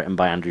of co-written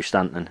by Andrew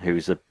Stanton,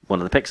 who's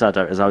one of the Pixar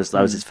directors.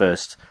 That was his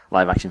first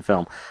live-action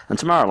film. And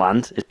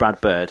Tomorrowland is Brad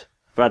Bird.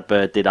 Brad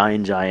Bird did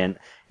Iron Giant,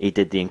 he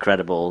did The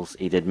Incredibles,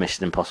 he did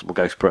Mission Impossible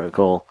Ghost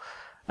Protocol.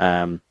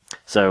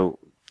 So,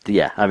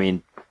 yeah, I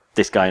mean,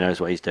 this guy knows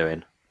what he's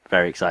doing.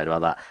 Very excited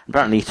about that.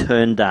 Apparently he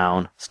turned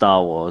down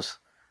Star Wars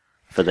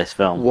for this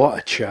film. What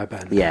a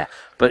chairman. Yeah,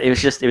 but it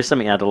was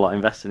something he had a lot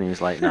invested in. He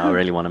was like, no, I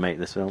really want to make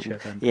this film.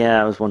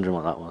 Yeah, I was wondering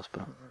what that was,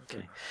 but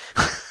okay.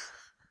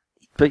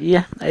 But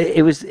yeah,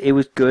 it was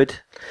good.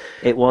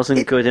 It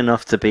wasn't good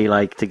enough to be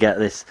like, to get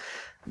this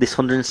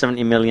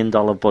 $170 million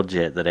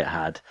budget that it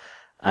had,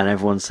 and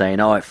everyone's saying,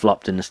 oh, it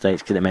flopped in the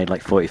States because it made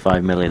like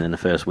 $45 million in the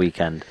first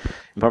weekend.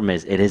 The problem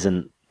is, it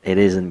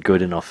isn't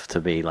good enough to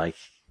be like,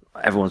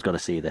 everyone's got to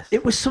see this.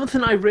 It was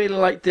something I really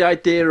liked, the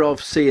idea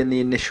of seeing the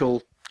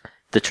initial.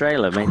 The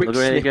trailer made it look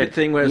really good.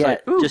 Thing where it's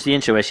like, ooh. Just the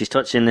intro where she's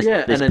touching this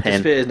and then pin,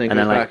 disappears and then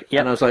goes back. Yep.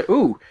 And I was like,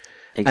 ooh.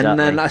 Exactly. And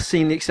then I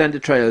seen the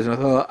extended trailers and I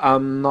thought,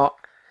 I'm not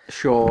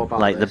sure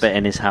about like this. The bit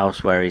in his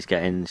house where he's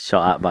getting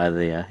shot at by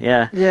the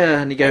yeah,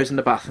 and he goes in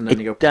the bath and then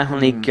you go.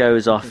 Definitely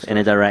goes off in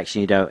a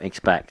direction you don't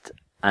expect,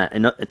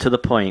 and to the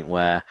point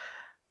where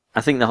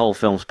I think the whole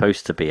film's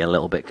supposed to be a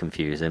little bit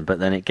confusing, but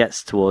then it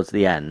gets towards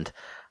the end,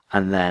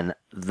 and then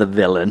the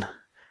villain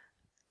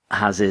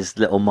has his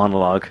little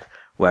monologue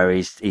where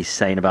he's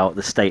saying about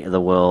the state of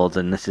the world,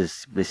 and this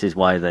is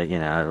why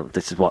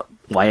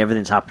why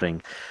everything's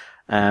happening.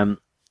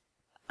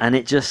 And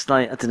it just,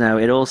 like, I don't know,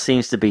 it all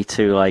seems to be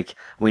too, like,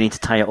 we need to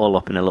tie it all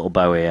up in a little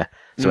bow here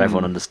so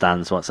everyone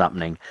understands what's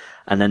happening.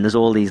 And then there's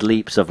all these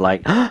leaps of,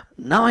 like, oh,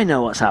 now I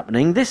know what's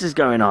happening, this is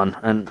going on.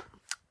 And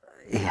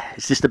yeah,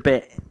 it's just a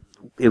bit,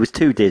 it was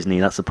too Disney,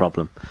 that's the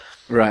problem.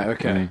 Right,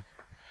 okay.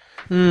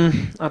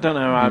 I don't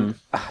know,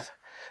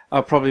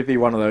 I'll probably be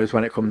one of those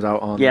when it comes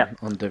out on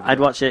DVD. I'd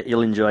watch it,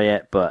 you'll enjoy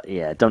it, but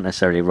yeah, don't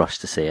necessarily rush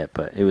to see it.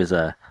 But it was,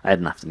 I had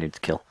an afternoon to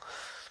kill.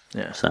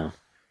 Yeah. So.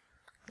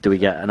 Do we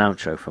get an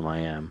outro for my...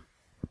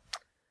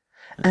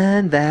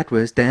 And that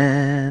was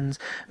Dan's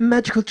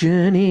magical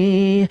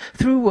journey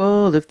through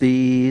all of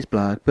these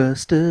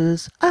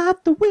blockbusters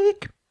of the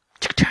week.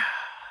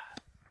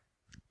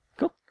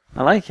 Cool.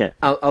 I like it.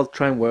 I'll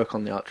try and work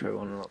on the outro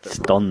one a little bit. It's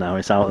done now.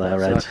 It's out there,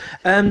 Reg.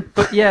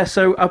 But yeah,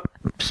 so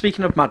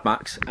speaking of Mad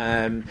Max,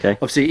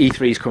 obviously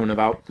E3 is coming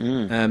about.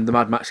 The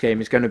Mad Max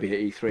game is going to be at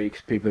E3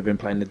 because people have been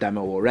playing the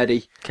demo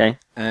already. Okay.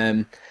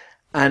 And...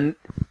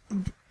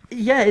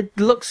 yeah, it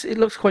looks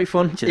quite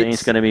fun. Do you think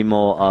it's going to be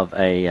more of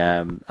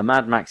a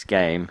Mad Max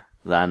game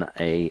than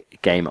a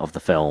game of the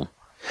film?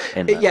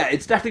 Yeah,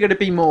 it's definitely going to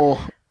be more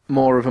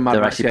of a Mad Max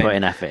game. They're actually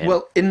putting effort in.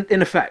 Well,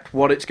 in effect,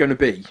 what it's going to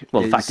be...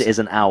 Well, the fact it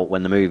isn't out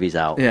when the movie's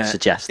out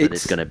suggests that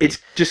it's going to be... It's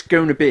just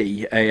going to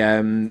be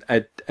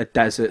a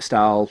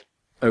desert-style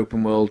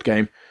open-world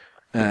game.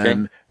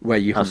 Okay. where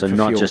you hunt So for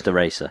not fuel. just a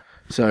racer.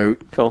 So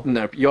Cool.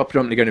 no, you're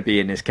predominantly going to be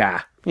in his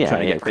car, Yeah,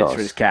 trying to yeah, get of bits course.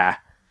 for his car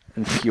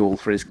and fuel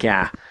for his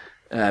car.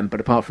 But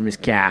apart from his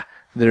car,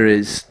 there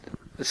is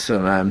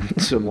some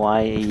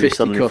Why are you fisticuffs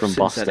suddenly from inside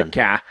Boston? a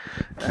car.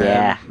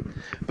 Yeah.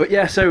 But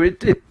yeah, so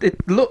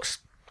it looks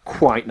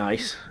quite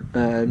nice.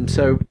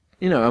 So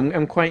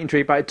I'm quite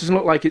intrigued by it. It doesn't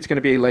look like it's going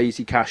to be a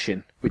lazy cash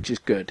in, which is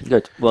good.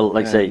 Good. Well,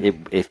 like I say,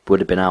 it would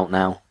have been out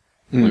now,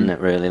 wouldn't it?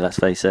 Really, let's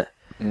face it.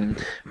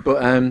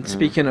 But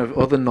speaking of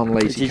other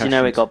non-lazy, Did you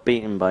know it cash-ins- got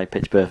beaten by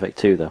Pitch Perfect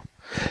 2, though?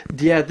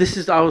 Yeah,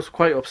 I was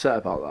quite upset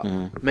about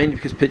that. Mainly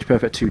because Pitch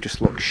Perfect 2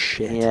 just looks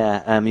shit.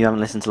 Yeah. You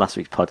haven't listened to last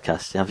week's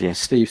podcast, have you?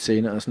 Steve's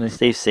seen it, hasn't he?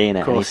 Steve's seen it,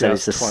 and he course he said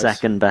has, it's the twice.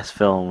 second best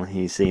film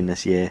he's seen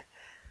this year.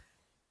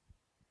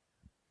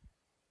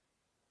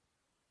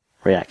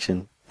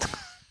 Reaction.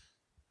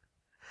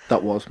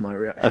 That was my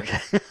reaction. Okay.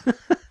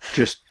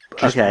 Just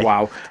Okay.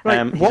 wow.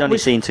 Right, He's what only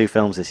was seen 2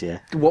 films this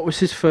year. what was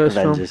his first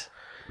Avengers.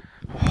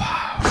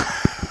 Wow.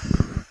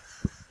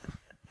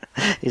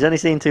 He's only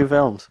seen 2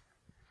 films.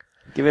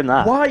 Give him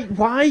that. film?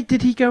 Why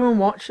did he go and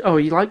watch? Oh,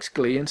 he likes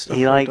Glee and stuff.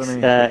 He likes.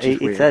 doesn't Which is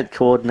He weird. said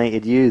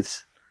coordinated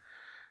youths.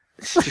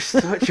 It's just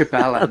such a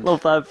bell I end.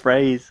 love that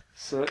phrase.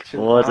 Such a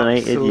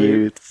Coordinated absolute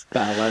youths.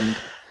 bell end.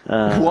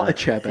 Uh, What a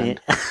chair bend.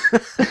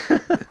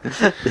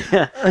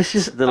 Yeah. It's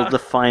just The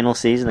final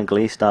season of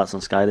Glee starts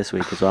on Sky this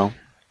week as well.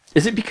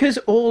 Is it because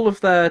all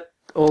of their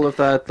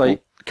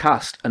like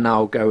cast are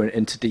now going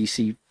into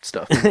DC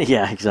stuff?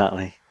 Yeah,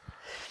 exactly.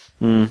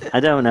 I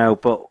don't know,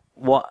 but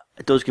what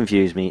does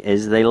confuse me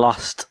is they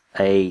lost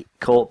a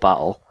court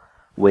battle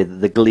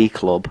with the Glee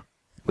Club,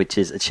 which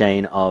is a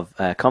chain of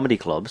comedy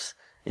clubs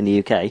in the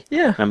UK.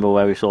 Yeah. Remember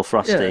where we saw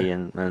Frosty Yeah.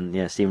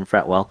 and Stephen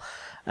Fretwell?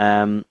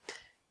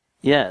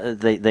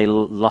 They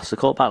lost the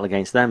court battle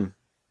against them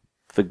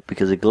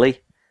because of Glee.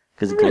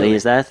 Because Glee Really?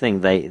 is their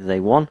thing. They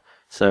won.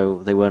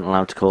 So they weren't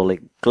allowed to call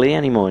it Glee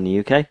anymore in the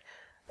UK.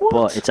 What?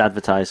 But it's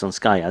advertised on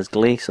Sky as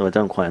Glee, so I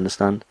don't quite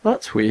understand.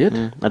 That's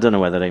weird. I don't know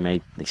whether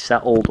they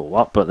settled or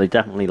what, but they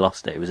definitely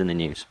lost it. It was in the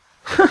news.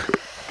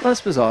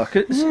 That's bizarre.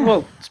 'Cause-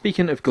 Well,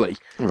 speaking of Glee,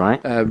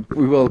 Right.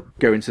 we will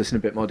go into this in a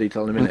bit more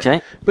detail in a minute.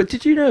 Okay. But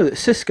did you know that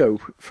Cisco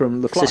from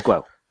The Flash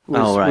Cisco.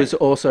 was, Right. was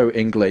also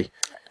in Glee?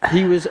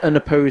 He was an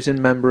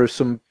opposing member of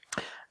some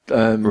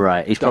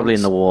Right. He's probably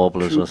in the dance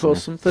Warblers or troupe or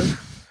something.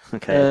 something.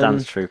 Okay, a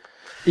dance troupe.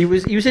 He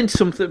was in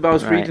something, but I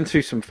was Right. reading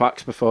through some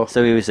facts before.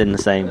 So he was in the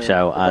same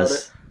show about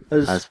as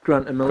as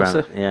Grant and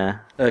Melissa, Grant. Yeah.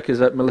 because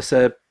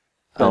Melissa.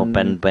 Oh,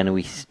 and-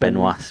 Benoist.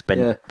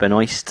 Yeah.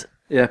 Benoist.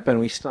 Yeah,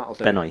 Benoist. That'll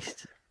do.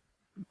 Benoist.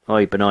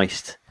 Oi,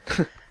 Benoist.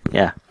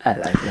 Yeah.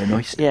 Hello,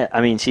 Benoist. Yeah,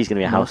 I mean, she's going to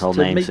be a Nice household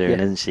to name meet soon, you.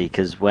 isn't she?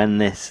 Because when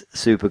this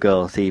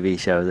Supergirl TV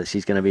show that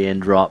she's going to be in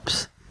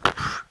drops,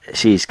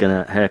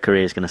 her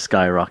career's going to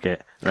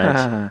skyrocket.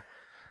 Reg.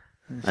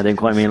 I didn't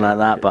quite mean like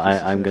that, but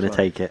I'm going to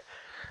take it.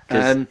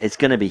 Because it's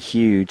going to be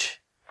huge.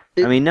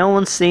 I mean, no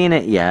one's seen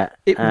it yet.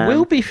 It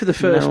will be for the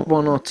first no.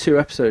 1 or 2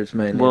 episodes,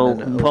 mainly. Well, and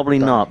then it'll probably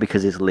die. not,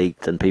 because it's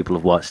leaked and people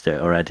have watched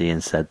it already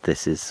and said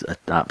this is an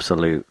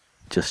absolute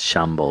just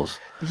shambles.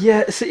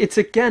 Yeah, it's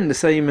again the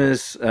same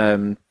as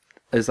like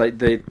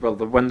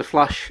when the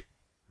Flash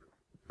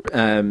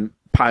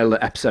pilot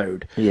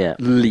episode Yeah.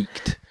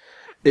 leaked.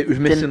 It was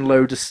missing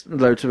loads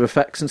of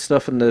effects and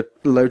stuff, and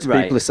loads of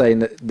Right. people are saying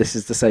that this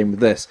is the same with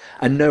this.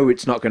 I know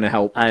it's not going to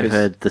help. I've because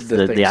heard the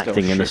thing's acting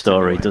still in the shit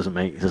story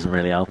anyway. doesn't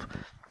really help.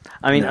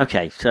 I mean, No.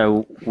 okay,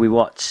 so we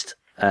watched.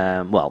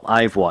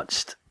 I've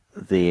watched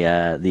the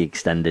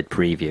extended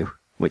preview,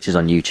 which is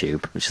on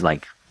YouTube, which is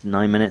like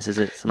 9 minutes, is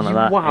it something like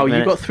that? Wow, 8 you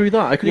minutes? got through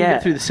that. I couldn't Yeah.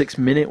 get through the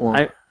 6-minute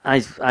one.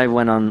 I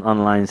went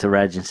online to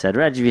Reg and said,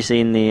 Reg, have you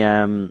seen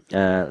the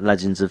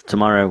Legends of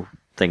Tomorrow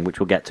thing, which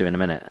we'll get to in a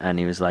minute? And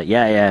he was like,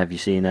 yeah, have you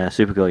seen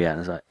Supergirl yet? And I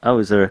was like, oh,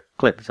 is there a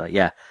clip? He's like,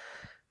 yeah.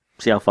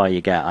 See how far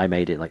you get. I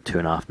made it like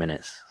 2.5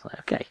 minutes. I was like,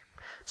 okay.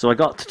 So I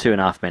got to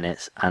 2.5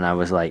 minutes, and I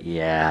was like,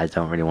 yeah, I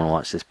don't really want to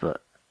watch this,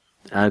 but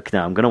okay,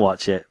 no, I'm going to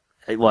watch it.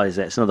 What is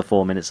it? It's another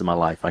 4 minutes of my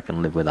life. I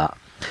can live with that.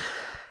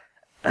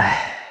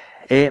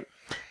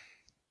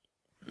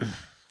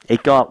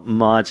 It got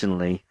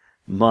marginally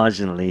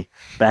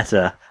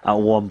better at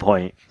one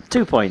point.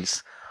 2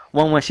 points.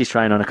 One where she's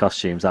trying on her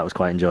costumes, that was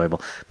quite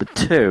enjoyable. But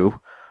 2,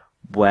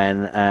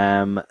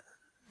 when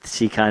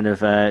she kind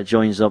of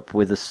joins up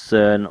with a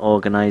certain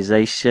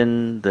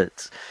organisation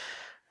that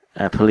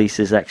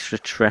polices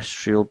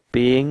extraterrestrial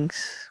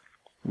beings,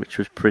 which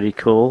was pretty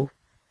cool,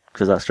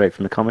 because that's straight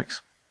from the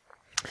comics.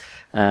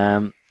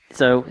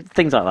 So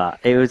things like that.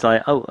 It was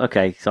like, oh,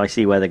 okay, so I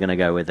see where they're going to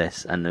go with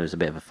this, and there was a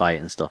bit of a fight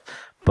and stuff,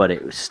 but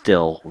it was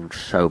still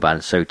so bad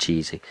and so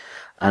cheesy.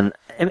 And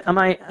am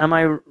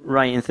I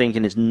right in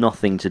thinking it's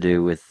nothing to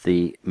do with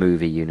the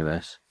movie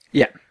universe?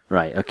 Yeah.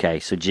 Right. Okay.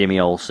 So Jimmy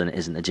Olsen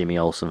isn't a Jimmy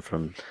Olsen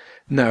from.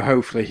 No,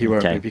 hopefully he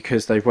won't Okay. be,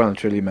 because they've well and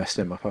truly messed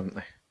him up, haven't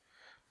they?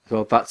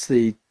 So that's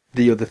the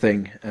other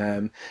thing.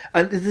 And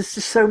there's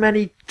just so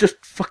many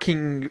just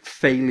fucking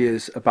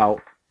failures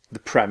about the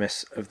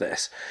premise of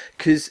this.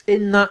 Because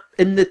in the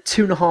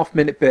 2.5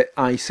 minute bit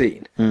I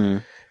seen,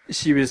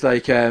 she was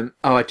like, I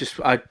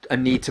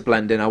need to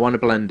blend in. I want to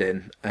blend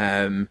in.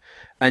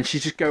 And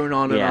she's just going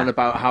on and on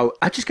about how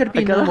I just got to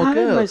be a normal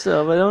girl.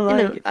 Myself. I don't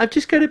like it. I've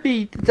just got to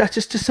be. That's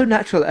just so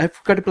natural.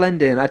 I've got to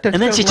blend in. I don't.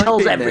 And then she like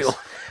tells being everyone.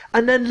 this.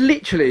 And then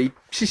literally,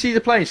 she sees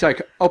the plane. She's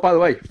like, "Oh, by the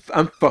way,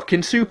 I'm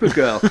fucking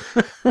Supergirl."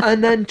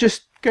 And then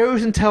just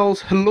goes and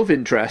tells her love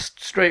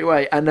interest straight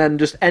away. And then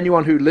just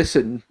anyone who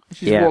listened,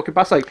 she's walking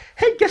past like,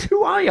 "Hey, guess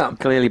who I am?"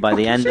 Clearly, by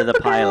the end of the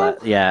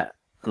pilot,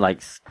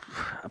 like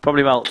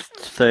probably about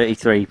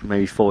 33,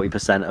 maybe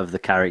 40% of the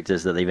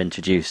characters that they've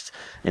introduced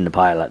in the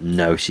pilot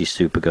know she's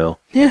Supergirl.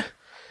 Yeah,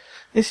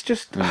 it's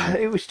just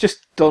it was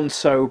just done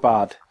so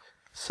bad.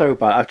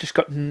 I've just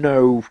got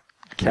no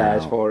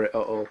cares for it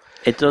at all.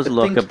 It does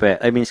look a bit.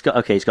 I mean, it's got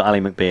Ally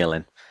McBeal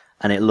in,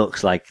 and it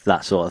looks like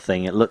that sort of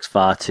thing. It looks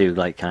far too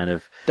like kind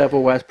of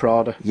Devil Wears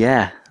Prada.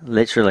 Yeah,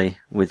 literally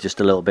with just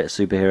a little bit of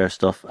superhero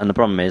stuff. And the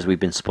problem is we've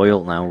been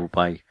spoilt now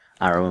by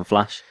Arrow and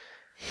Flash.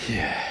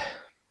 Yeah.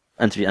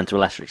 And to a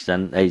lesser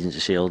extent, Agents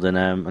of S.H.I.E.L.D.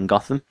 and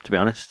Gotham, to be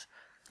honest.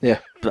 Yeah.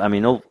 But I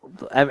mean,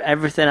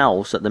 everything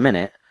else at the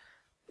minute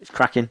is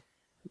cracking.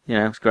 You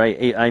know, it's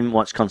great. I haven't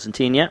watched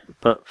Constantine yet,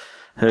 but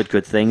heard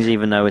good things,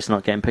 even though it's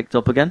not getting picked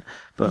up again.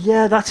 But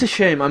yeah, that's a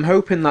shame. I'm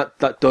hoping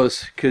that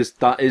does, because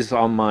that is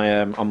on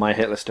my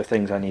hit list of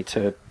things I need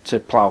to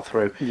plough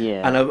through.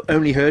 Yeah. And I've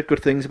only heard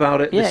good things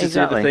about it. Yeah, this is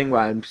the other thing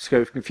where I'm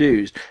so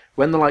confused.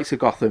 When the likes of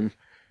Gotham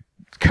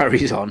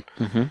carries on,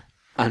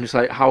 I'm just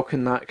like, how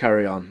can that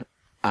carry on?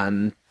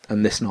 And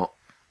this not.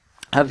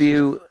 Have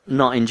you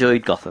not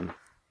enjoyed Gotham?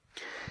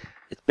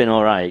 It's been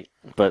all right,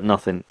 but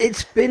nothing.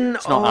 It's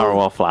not Arrow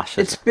or Flash.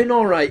 It's been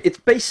all right. It's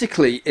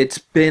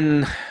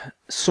been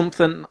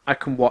something I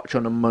can watch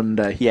on a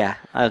Monday. Yeah,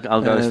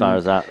 I'll go as far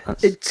as that.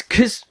 It's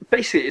because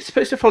basically it's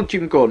supposed to follow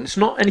Jim Gordon. It's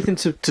not anything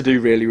to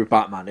do really with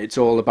Batman. It's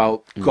all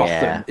about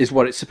Gotham, is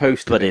what it's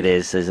supposed to. But be. it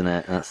is, isn't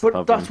it?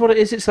 But that's what it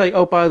is. It's like,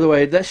 oh, by the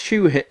way, let's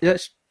shoe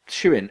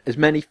in as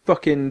many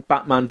fucking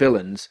Batman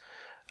villains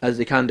as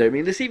they can do. I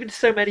mean, there's even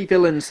so many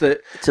villains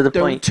that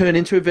don't turn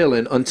into a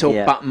villain until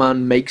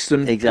Batman makes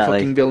them a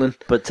fucking villain.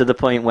 But to the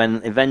point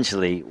when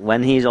eventually,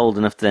 when he's old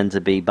enough then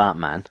to be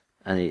Batman,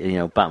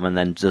 and Batman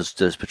then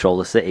does patrol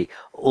the city,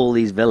 all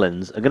these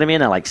villains are going to be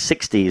in their like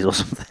 60s or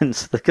something.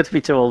 So they're going to be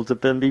too old to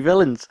be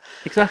villains.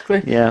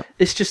 Exactly. Yeah.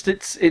 It's just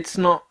it's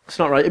not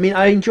right. I mean,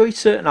 I enjoy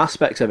certain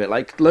aspects of it.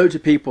 Like loads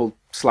of people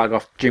slag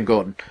off Jim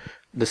Gordon.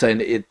 They're saying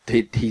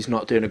that he's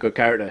not doing a good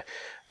character.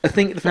 I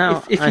think if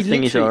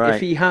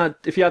he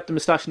had the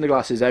moustache and the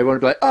glasses, everyone would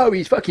be like, "Oh,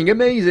 he's fucking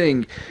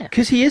amazing,"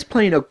 because he is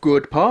playing a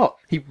good part.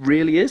 He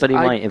really is. But he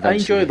might eventually. I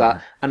enjoy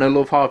that, and I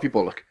love Harvey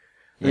Bullock.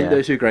 I think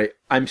those two are great.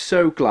 I'm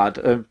so glad.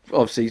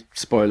 Obviously,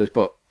 spoilers,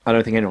 but I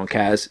don't think anyone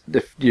cares.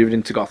 If you're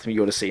into Gotham,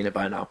 you would have seen it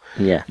by now.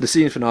 Yeah. The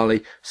season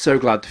finale. So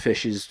glad the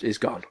fish is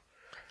gone.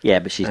 Yeah,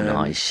 but she's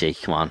not, is she?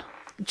 Come on.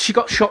 She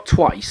got shot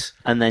twice,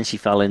 and then she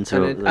fell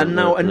into I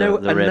know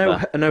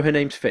her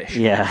name's Fish.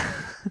 Yeah.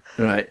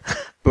 Right,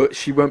 but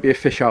she won't be a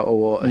fish out of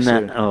water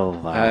soon. Oh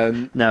wow!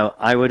 No,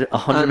 I would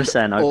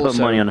 100%. I'd put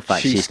money on the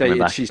fact she's coming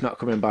back. She's not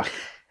coming back.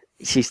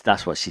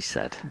 That's what she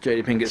said.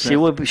 Jada Pinkett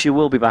Smith. She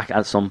will be back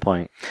at some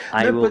point.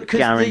 I will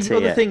guarantee the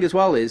other thing as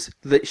well is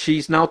that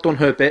she's now done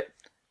her bit,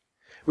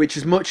 which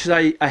as much as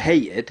I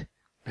hated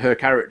her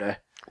character.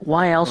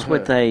 Why else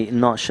would they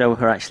not show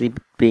her actually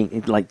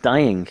being like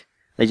dying?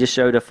 They just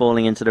showed her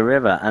falling into the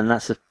river, and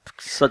that's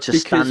such a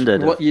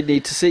standard. What you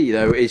need to see,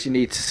 though, is you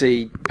need to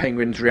see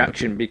Penguin's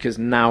reaction, because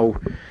now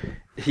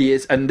he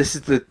is, and this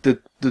is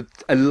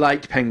I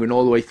liked Penguin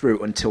all the way through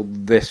until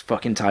this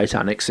fucking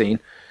Titanic scene,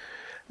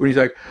 when he's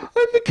like,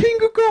 "I'm the king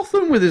of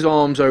Gotham," with his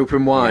arms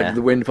open wide, with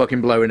the wind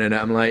fucking blowing in it.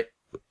 I'm like,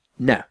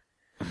 no,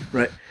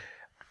 right.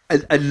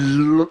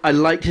 I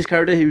liked his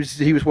character.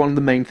 He was one of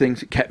the main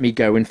things that kept me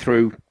going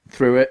through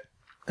it.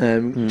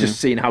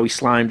 Just seeing how he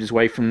slimed his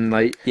way from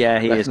like he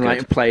is good.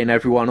 and playing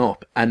everyone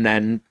up, and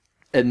then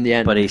in the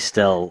end, but he's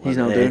not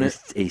doing it.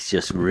 He's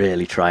just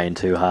really trying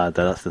too hard.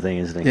 That's the thing,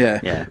 isn't he?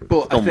 Yeah.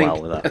 But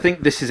I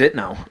think this is it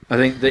now. I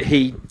think that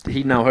he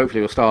now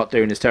hopefully will start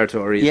doing his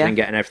territories and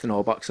getting everything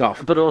all boxed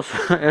off. But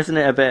also, isn't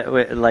it a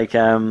bit like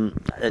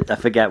I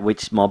forget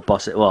which mob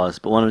boss it was,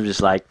 but one was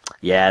just like,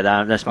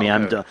 that's me.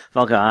 I'm done.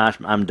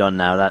 I'm done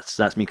now.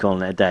 That's me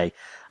calling it a day.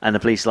 And the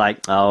police are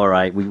like, oh, all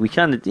right, we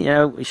kind of,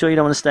 you sure you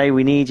don't want to stay?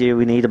 We need you.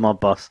 We need a mob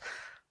boss.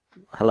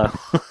 Hello.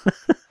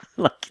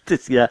 Like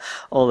this,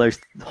 all those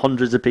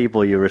hundreds of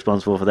people you're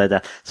responsible for their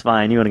death. It's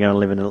fine. You want to go and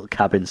live in a little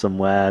cabin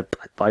somewhere,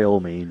 by all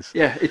means.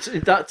 Yeah,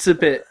 that's a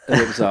bit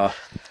bizarre.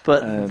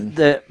 But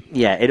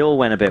it all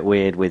went a bit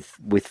weird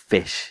with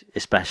Fish,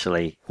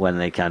 especially when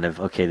they kind of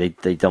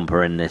they dump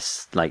her in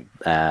this like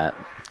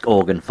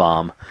organ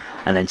farm,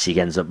 and then she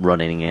ends up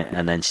running it,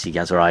 and then she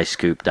gets her eye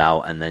scooped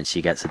out, and then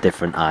she gets a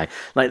different eye.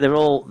 Like they're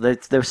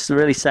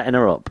really setting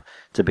her up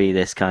to be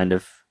this kind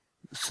of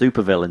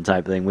supervillain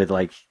type thing with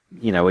like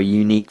a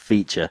unique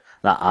feature,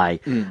 that eye.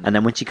 And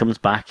then when she comes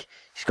back,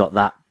 she's got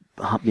that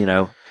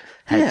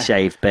head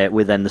shaved bit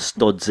with then the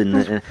studs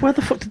in. Where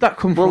the fuck did that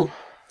come from?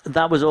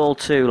 That was all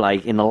too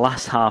like in the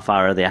last half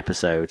hour of the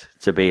episode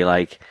to be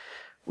like,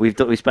 we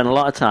spent a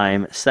lot of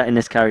time setting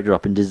this character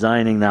up and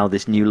designing now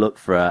this new look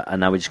for her, and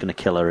now we're just going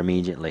to kill her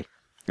immediately.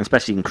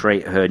 Especially you can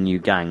create her new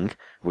gang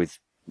with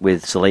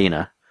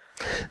Selena.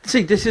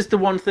 See, this is the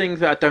one thing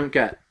that I don't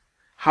get.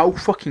 How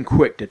fucking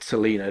quick did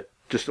Selena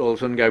just all of a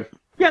sudden go,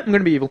 yeah, I'm going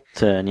to be evil?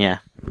 Turn, yeah.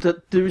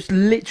 There was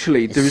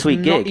literally, there was Sweet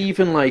not gig.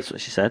 even like, That's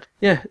what she said.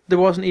 yeah, there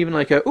wasn't even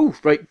like a, oh,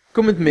 right,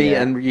 come with me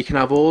Yeah. and you can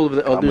have all of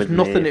it. Or Come there's with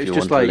nothing, me it if was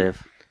you just want to like,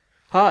 live.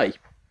 hi,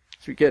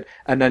 sweet kid.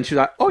 And then she was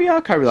like, oh yeah,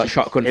 I'll carry that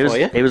shotgun It was, for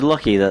you. it was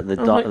lucky that was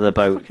like, the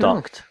boat fucking hell.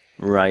 docked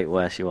right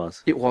where she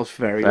was. It was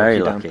very, Very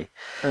lucky.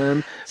 Dan.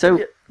 lucky.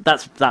 So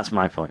that's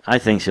my point. I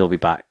think she'll be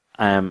back.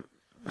 I'm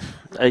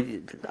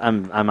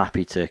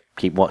happy to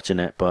keep watching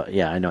it, but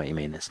yeah, I know what you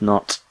mean. It's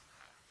not.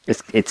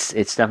 It's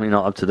definitely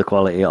not up to the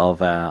quality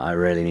of. I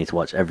really need to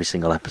watch every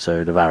single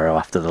episode of Arrow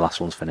after the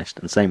last one's finished,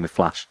 and same with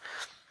Flash.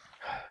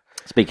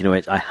 Speaking of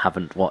which, I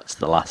haven't watched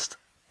the last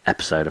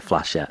episode of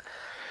Flash yet.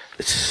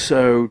 It's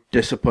so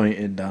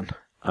disappointing, Dan.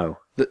 Oh,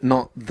 That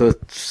not the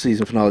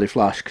season finale of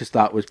Flash, because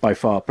that was by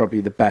far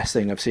probably the best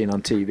thing I've seen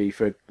on TV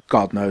for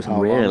God knows how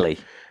long. really?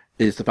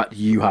 Is the fact that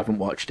you haven't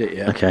watched it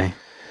yet. Okay,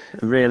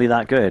 really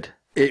that good?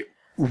 It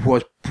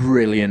was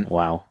brilliant.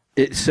 Wow,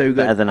 It's so good.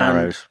 Better than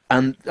Arrow's.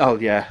 And oh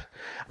yeah,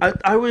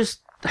 I was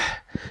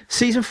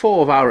season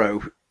 4 of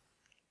Arrow.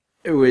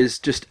 It was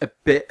just a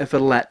bit of a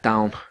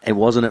letdown. it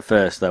wasn't at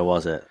first though,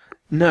 was it?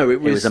 No, it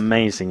It was was.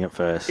 amazing at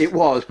first. It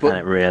was, and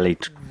it but really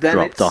then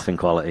dropped it's- off in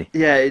quality.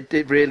 yeah,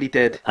 it really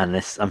did.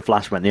 And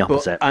Flash went the But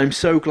opposite. I'm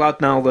so glad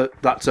now that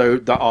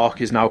that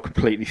arc is now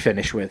completely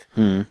finished with,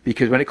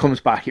 because when it comes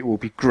back, it will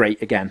be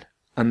great again,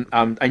 and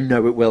I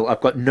know it will. I've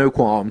got no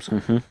qualms.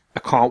 I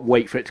can't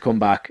wait for it to come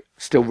back.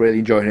 Still really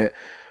enjoying it.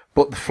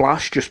 But the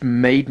Flash just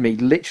made me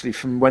literally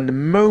from when the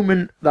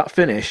moment that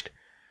finished,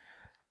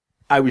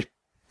 I was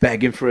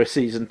begging for a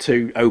season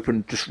 2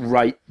 open just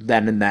right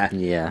then and there.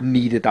 Yeah.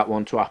 Needed that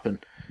one to happen,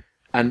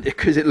 and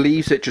because it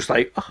leaves it just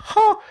like,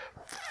 oh,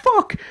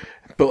 fuck.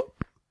 But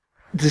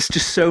there's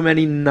just so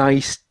many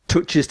nice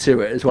touches to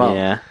it as well.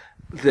 Yeah.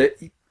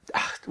 That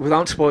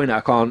without spoiling it,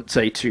 I can't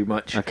say too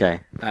much.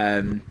 Okay.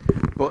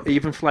 But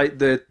even for like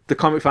the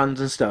comic fans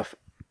and stuff,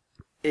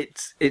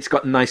 it's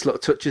got nice little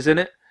touches in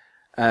it.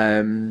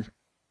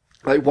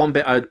 Like one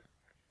bit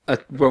I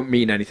won't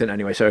mean anything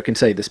anyway, so I can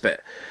say this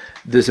bit.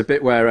 There's a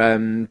bit where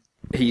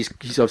he's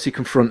obviously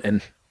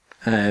confronting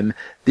the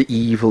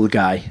evil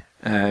guy,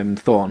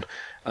 Thorn,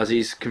 as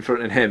he's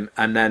confronting him,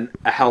 and then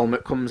a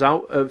helmet comes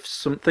out of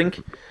something,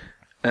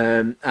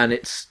 and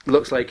it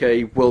looks like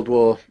a World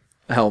War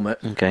helmet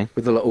Okay.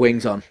 with the little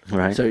wings on.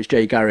 Right. So it's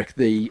Jay Garrick,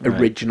 the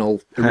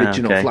original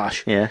Okay.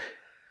 Flash. Yeah.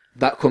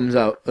 That comes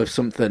out of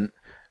something,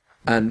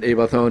 and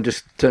Abel Thorne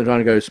just turns around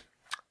and goes,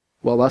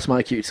 well, that's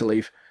my cue to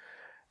leave.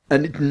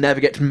 And it never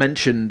gets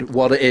mentioned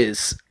what it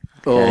is,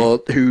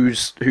 or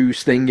whose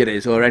thing it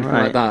is, or anything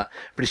like Right. that.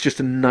 But it's just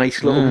a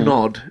nice little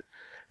nod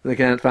to the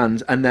Kent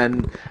fans. And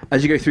then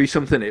as you go through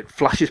something, it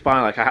flashes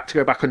by. Like I had to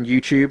go back on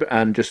YouTube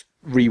and just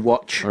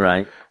rewatch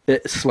Right.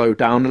 it slow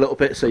down a little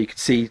bit so you could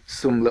see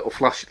some little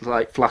flash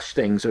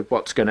things of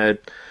what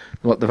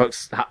the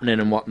fuck's happening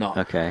and whatnot.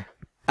 Okay.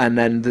 And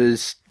then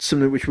there's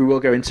something which we will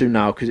go into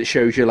now because it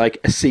shows you like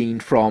a scene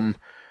from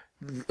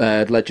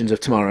Legends of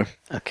Tomorrow,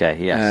 Okay.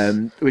 Yes.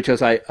 which I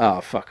was like,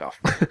 oh, fuck off.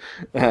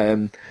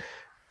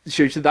 It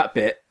shows you that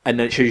bit, and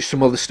then it shows you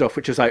some other stuff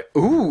which was like,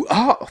 ooh,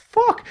 oh,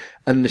 fuck.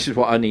 And this is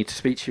what I need to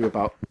speak to you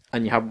about,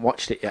 and you haven't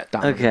watched it yet,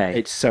 Dan. Okay.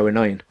 It's so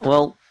annoying.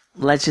 Well,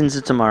 Legends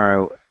of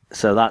Tomorrow.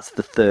 So that's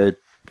the third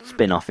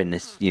spin-off in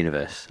this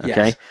universe.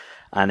 Okay. Yes.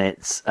 And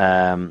it's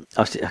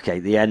obviously okay.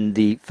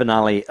 The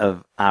finale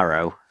of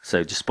Arrow.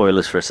 So just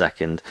spoilers for a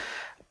second.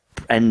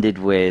 Ended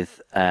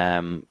with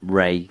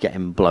Ray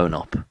getting blown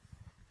up,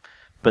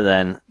 but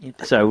then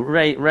so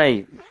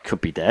Ray could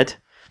be dead,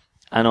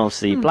 and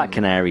obviously Black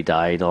Canary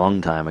died a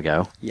long time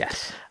ago.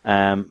 Yes.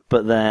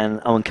 But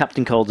then and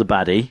Captain Cold's a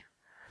baddie.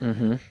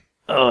 Mm-hmm.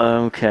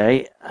 Oh,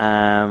 okay.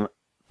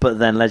 But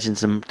then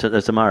Legends of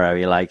Tomorrow,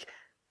 you're like,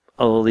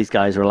 all these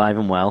guys are alive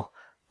and well.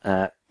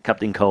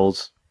 Captain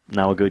Cold's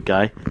now a good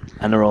guy,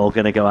 and they're all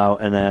going to go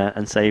out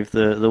and save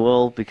the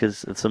world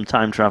because of some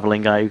time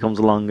traveling guy who comes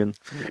along and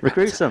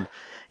recruits them.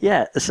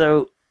 Yeah.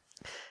 So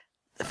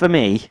for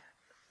me,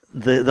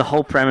 the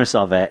whole premise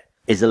of it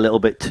is a little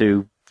bit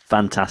too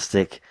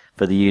fantastic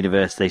for the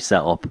universe they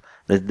set up.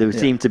 There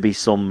seems to be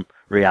some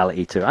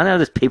reality to it. I know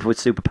there's people with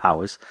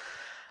superpowers,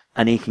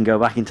 and he can go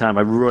back in time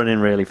by running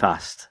really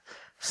fast.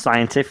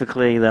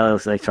 Scientifically,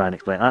 they try and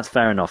explain. That's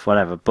fair enough,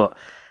 whatever. But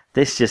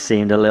this just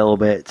seemed a little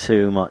bit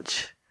too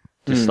much.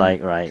 Just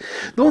like, right.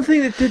 The one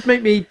thing that did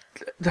make me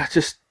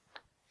just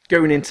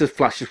going into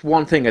Flash, just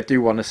one thing I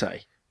do want to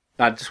say.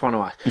 I just want to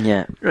ask.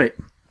 Yeah. Right.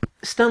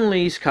 Stan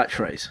Lee's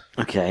catchphrase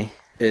Okay.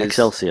 is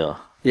Excelsior,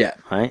 yeah,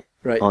 right?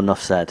 right. Or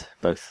enough said,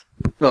 both.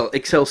 Well,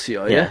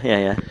 Excelsior, yeah.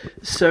 Yeah.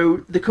 So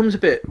there comes a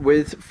bit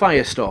with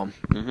Firestorm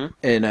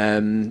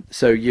in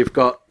so you've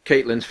got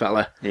Caitlin's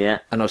fella Yeah.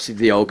 and obviously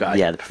the old guy,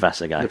 Yeah, the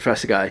professor guy. the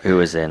professor guy. Who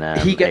was in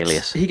He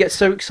gets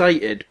so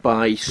excited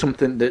by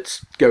something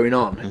that's going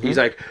on. He's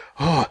like,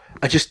 "Oh,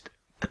 I just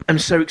I'm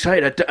so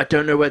excited. I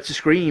don't know where to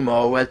scream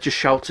or where to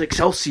shout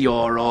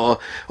Excelsior or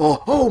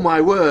oh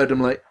my word.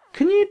 I'm like,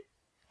 can you?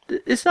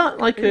 Is that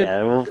like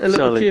a little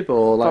surely- jib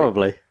or like?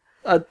 Probably.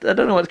 I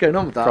don't know what's going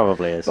on with that.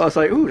 Probably is. But I was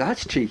like, ooh,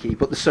 that's cheeky.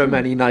 But there's so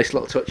many nice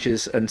little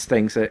touches and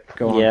things that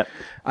go on. Yeah.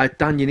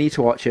 Dan, you need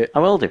to watch it I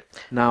will do.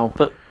 now.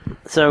 But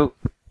so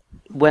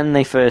when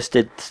they first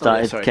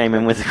sorry. came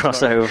in with the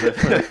crossover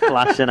for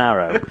Flash and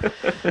Arrow,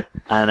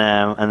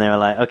 and they were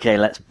like, okay,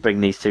 let's bring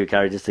these two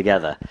characters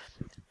together.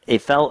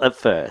 It felt at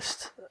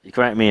first,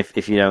 correct me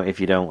if you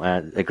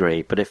don't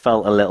agree, but it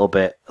felt a little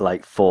bit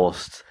like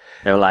forced.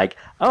 They were like,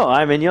 oh,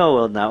 I'm in your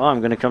world now. Oh, I'm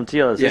going to come to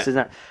yours. Yeah. This is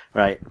that.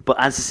 Right. But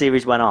as the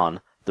series went on,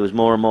 there was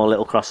more and more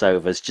little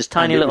crossovers, just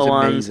tiny And it was little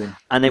ones. amazing.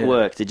 And it Yeah.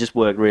 worked. It just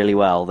worked really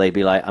well. They'd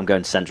be like, I'm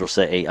going to Central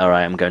City. All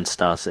right, I'm going to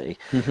Star City.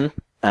 Mm-hmm.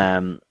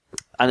 And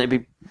it'd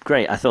be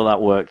great. I thought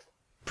that worked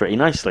pretty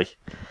nicely.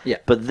 Yeah.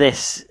 But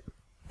this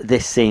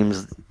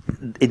seems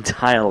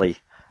entirely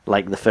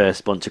like the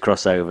first bunch of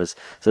crossovers.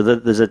 So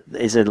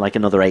there's like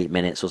another 8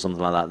 minutes or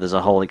something like that. There's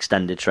a whole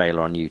extended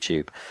trailer on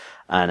YouTube,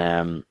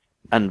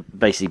 and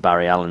basically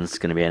Barry Allen's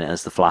going to be in it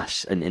as the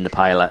Flash in the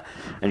pilot,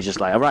 and he's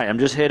just like, all right, I'm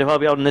just here to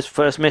help you out on this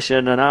first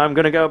mission, and I'm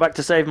going to go back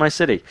to save my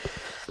city.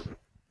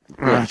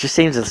 Yeah, it just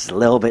seems a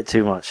little bit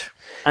too much.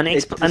 And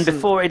and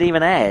before it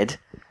even aired,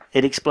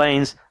 it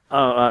explains,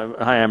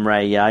 hi, I'm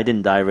Ray. Yeah, I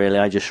didn't die really.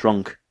 I just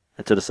shrunk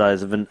to the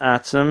size of an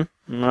atom.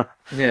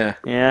 Yeah.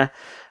 Yeah.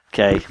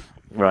 Okay.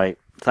 Right.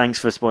 Thanks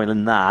for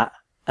spoiling that.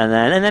 And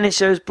then it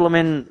shows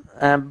blooming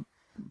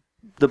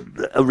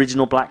the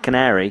original Black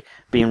Canary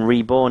being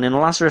reborn in a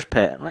Lazarus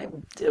pit. I'm like,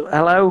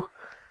 hello.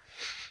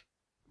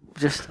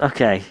 Just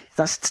okay.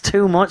 That's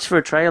too much for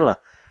a trailer.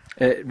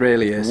 It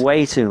really is.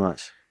 Way too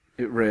much.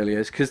 It really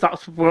is, because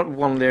that's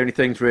one of the only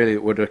things really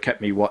that would have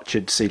kept me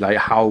watching to see like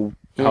how's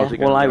it going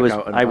Well, to work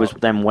out. I was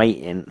then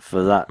waiting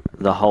for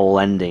the whole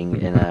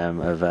ending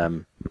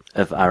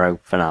of Arrow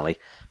finale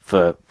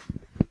for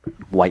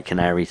White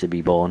Canary to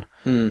be born,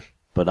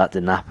 but that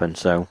didn't happen.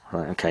 So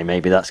okay,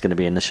 maybe that's going to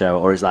be in the show,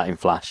 or is that in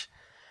Flash?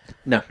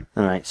 No.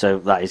 All right, so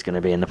that is going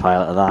to be in the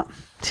pilot of that.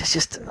 It's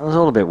just it was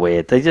all a bit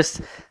weird.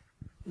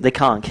 They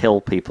can't kill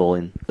people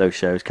in those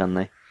shows, can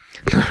they?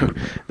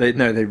 They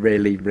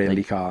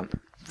really can't.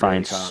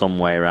 Find some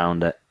way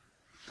around it.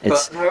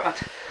 But no,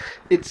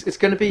 it's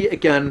going to be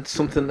again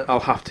something that I'll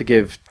have to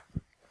give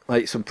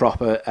like some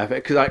proper effort,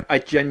 because I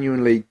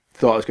genuinely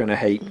thought I was going to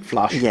hate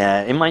Flash.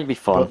 Yeah, it might be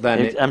fun. But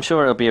then I'm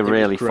sure it'll be a was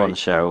really fun great.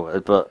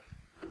 show, but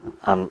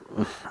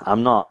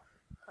I'm not.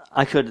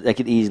 I could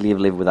easily have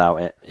lived without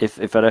it.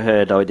 If I'd have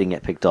heard it didn't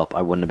get picked up,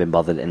 I wouldn't have been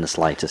bothered in the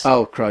slightest.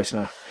 Oh Christ,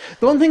 no!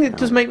 The one thing that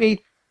does make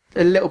me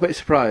a little bit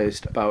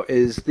surprised about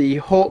is the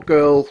Hawk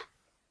Girl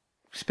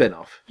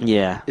spin-off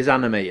Yeah. is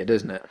animated,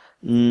 isn't it?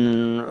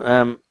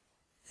 Is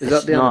It's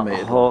that the not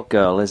animated? Hawk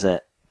Girl, is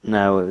it?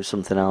 No, it was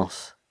something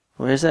else.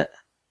 Where is it?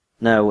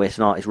 No, it's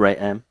not. It's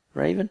Raven.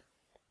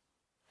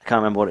 I can't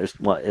remember what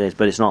it is,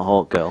 but it's not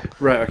Hawk Girl.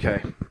 Right.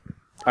 Okay.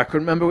 I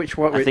couldn't remember which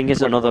one. I think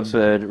it's what another was.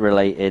 bird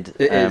related.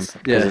 It is,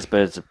 yeah. Because it's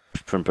Birds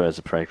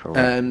of Prey,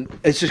 probably.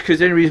 It's just because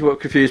the only reason what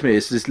confused me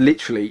is there's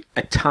literally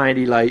a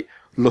tiny like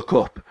look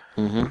up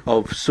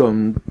of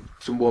some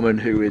woman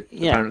who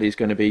apparently is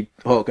going to be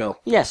Hawk Girl.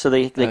 Yeah, so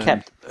they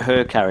kept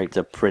her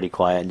character pretty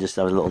quiet and just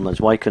had a little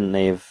nudge. Why couldn't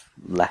they have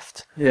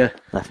left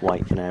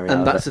White Canary out And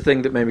of that's it? the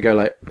thing that made me go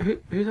like,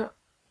 who's that?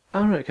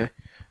 Oh, right, okay.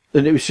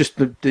 And it was just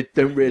they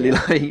don't really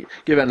like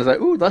give it. And I was like,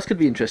 oh, that's going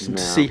to be interesting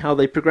to see how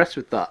they progress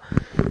with that.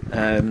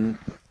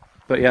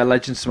 But yeah,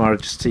 Legends of Tomorrow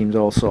just seems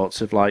all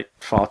sorts of like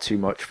far too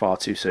much, far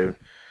too soon.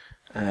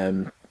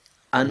 And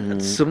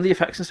some of the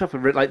effects and stuff,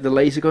 like the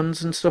laser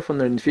guns and stuff, when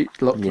they're in the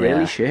future, looked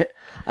really shit.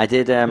 I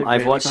did. Looked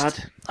I've really watched.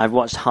 bad. I've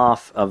watched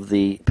half of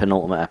the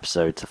penultimate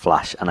episode to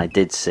Flash, and I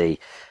did see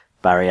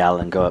Barry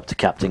Allen go up to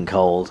Captain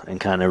Cold and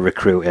kind of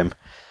recruit him.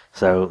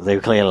 So they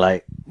were clearly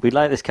like, "We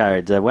like this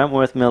character.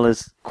 Wentworth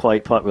Miller's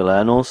quite popular,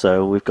 and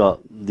also we've got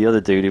the other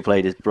dude who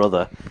played his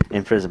brother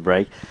in Prison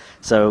Break.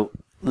 So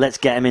let's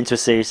get him into a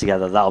series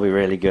together. That'll be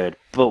really good.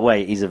 But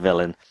wait, he's a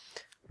villain.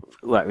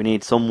 Right, we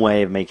need some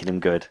way of making him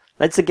good.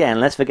 Let's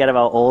forget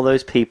about all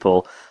those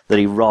people that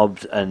he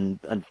robbed and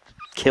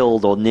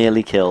killed or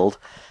nearly killed.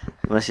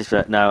 Let's just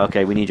no.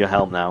 Okay, we need your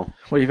help now.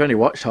 Well, you've only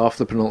watched half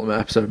the penultimate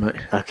episode, mate.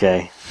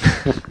 Okay."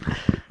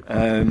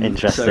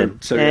 Interesting.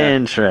 So yeah,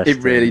 Interesting.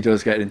 it really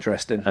does get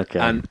interesting. Okay.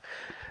 And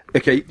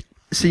okay,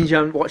 since you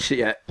haven't watched it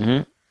yet,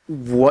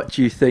 what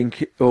do you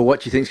think, or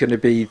what do you think is going to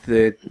be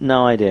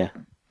No idea.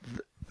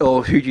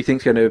 or who do you think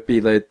is going to be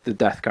the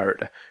death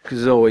character? Because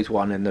there's always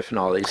one in the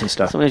finales and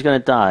stuff. Somebody's going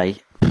to die.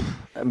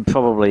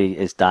 Probably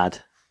his dad.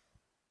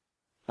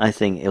 I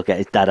think he'll get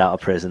his dad out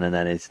of prison and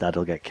then his dad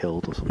will get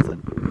killed or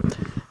something.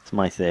 It's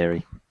my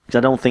theory. Because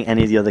I don't think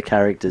any of the other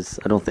characters,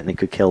 I don't think they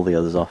could kill the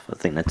others off. I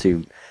think they're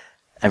too...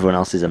 Everyone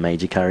else is a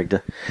major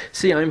character.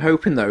 See, I'm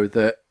hoping though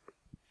that,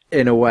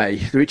 in a way,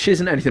 which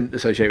isn't anything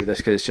associated with this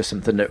because it's just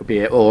something that would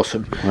be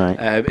awesome,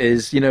 Right.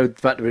 is, the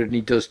fact that when he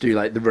does do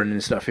like the running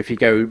and stuff, if he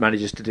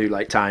manages to do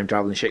like time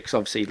travel and shit, 'cause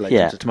obviously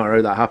Legends of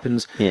Tomorrow that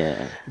happens.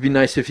 Yeah. It'd be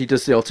nice if he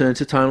does the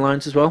alternative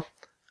timelines as well.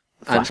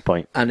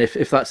 Flashpoint. And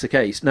if that's the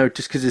case, no,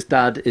 just because his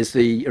dad is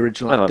the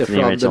original Well, actor from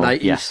the from original, the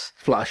 90s yes.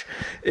 Flash,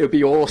 it would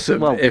be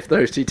awesome Well, if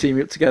those two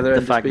team up together. The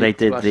and fact just they beat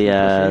did Flash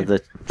and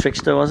the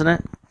Trickster, wasn't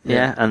it?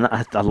 Yeah. And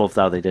I loved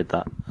how they did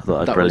that. I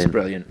thought That was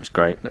brilliant. It was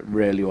great. It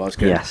really was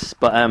good. Yes,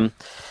 but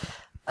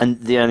and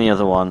the only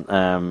other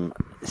one.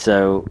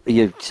 So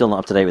you're still not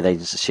up to date with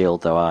Agents of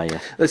Shield, though, are you?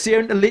 That's the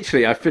only,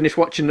 literally, I finished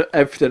watching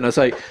everything. I was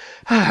like,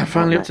 I'm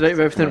finally up to date with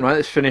everything. Right,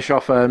 let's finish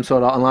off Sword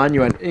Art Online. You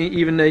went,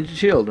 even Agents of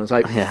Shield? And I was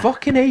like, Yeah.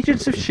 fucking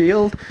Agents of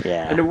Shield.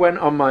 Yeah. And it went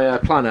on my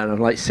planner, and I'm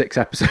like 6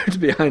 episodes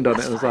behind on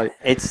it. I was like,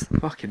 It's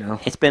fucking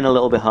hell. It's been a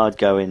little bit hard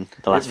going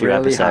the last few really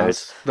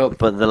episodes, has.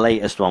 but the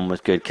latest one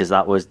was good because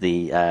that was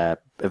the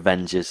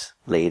Avengers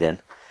lead-in,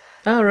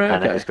 Oh, right,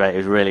 and okay. it was great. It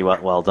was really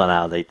well done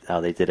how they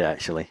did it.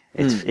 Actually,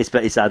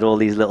 it's had all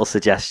these little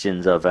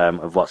suggestions of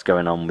what's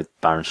going on with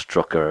Baron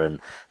Strucker, and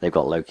they've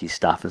got Loki's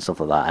staff and stuff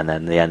like that. And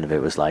then the end of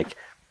it was like,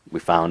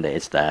 we found it.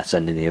 It's there.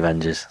 Sending the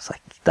Avengers. It's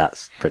like,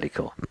 that's pretty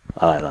cool.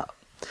 I like that.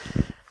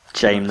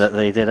 Shame that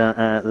they didn't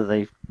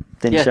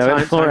show it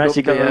before it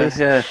actually got released.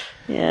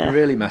 Yeah,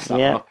 Really messed that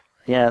up.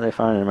 Yeah, they're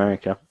fine in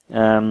America.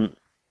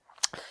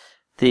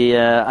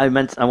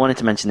 I wanted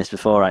to mention this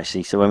before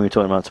actually. So when we were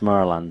talking about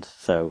Tomorrowland,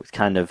 so it's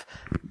kind of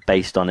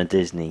based on a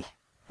Disney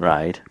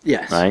ride.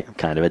 Yes. Right,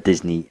 kind of a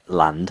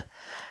Disneyland.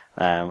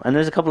 And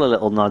there's a couple of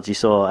little nods. You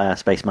saw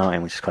Space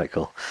Mountain, which is quite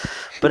cool.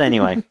 But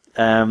anyway,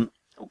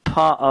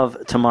 part of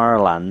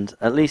Tomorrowland,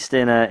 at least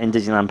in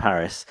Disneyland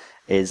Paris,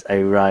 is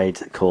a ride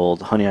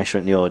called Honey, I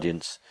Shrunk the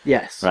Audience.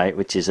 Yes. Right,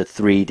 which is a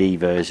 3D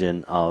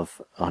version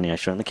of Honey, I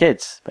Shrunk the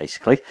Kids,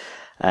 basically.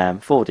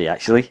 4D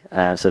actually,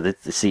 so the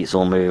seats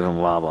all move and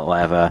blah blah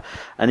whatever.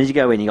 And as you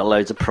go in, you got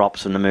loads of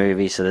props from the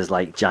movie. So there's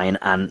like giant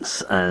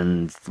ants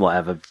and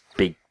whatever,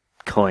 big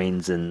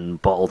coins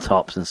and bottle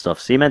tops and stuff.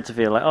 So you're meant to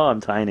feel like, oh,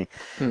 I'm tiny.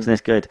 Isn't this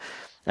good?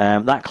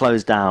 That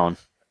closed down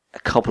a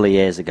couple of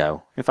years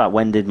ago. In fact,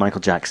 when did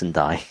Michael Jackson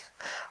die?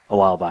 A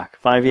while back,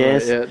 5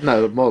 years. Yeah,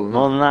 no, more than that.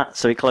 More than that.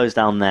 So it closed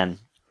down then,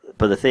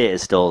 but the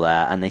theatre's still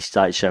there, and they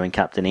started showing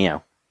Captain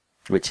EO,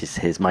 which is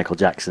his Michael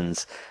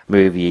Jackson's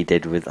movie he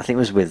did with, I think it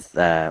was with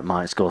Martin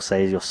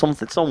Scorsese or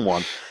something,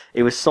 someone.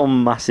 It was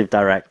some massive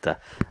director,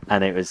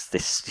 and it was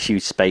this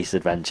huge space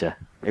adventure.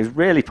 It was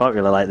really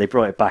popular. Like, they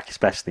brought it back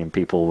especially, and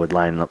people were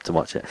lining up to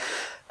watch it.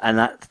 And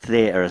that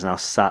theatre has now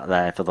sat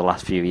there for the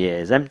last few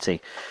years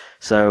empty.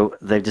 So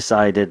they've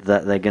decided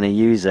that they're going to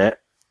use it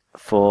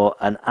for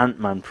an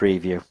Ant-Man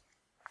preview.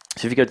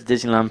 So if you go to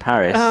Disneyland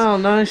Paris, Oh,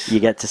 nice. you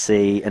get to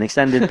see an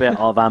extended bit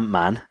of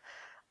Ant-Man,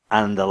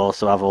 and they'll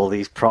also have all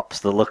these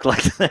props that look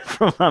like they're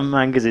from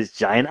Ant-Man because it's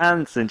giant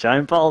ants and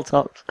giant bottle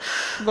tops.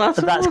 That's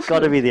awesome. Got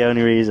to be the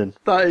only reason.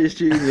 That is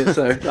genius,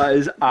 though. That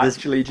is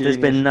actually genius.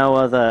 There's been no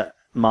other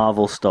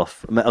Marvel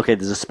stuff. Okay,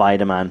 there's a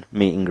Spider-Man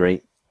meet and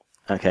greet.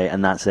 Okay,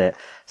 and that's it.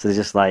 So they're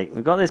just like,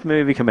 we've got this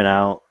movie coming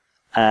out.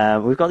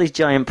 We've got these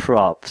giant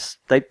props.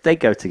 They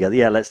go together.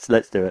 Yeah, let's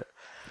do it.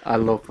 I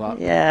love that.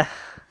 Yeah.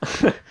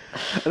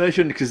 And I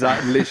shouldn't, because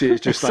that literally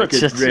is just like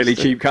Such a a- really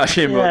cheap cash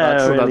in, but Yeah,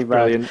 that's really bad.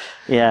 brilliant.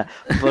 Yeah,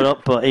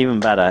 but even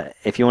better,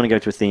 if you want to go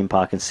to a theme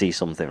park and see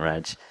something,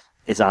 Reg,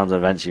 it's Islands of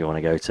Adventure you want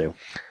to go to.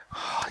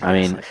 I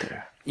mean, I do.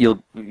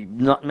 you'll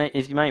not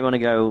if you might want to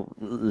go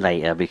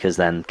later because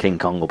then King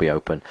Kong will be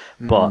open.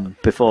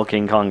 But before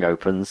King Kong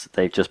opens,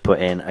 they've just put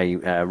in a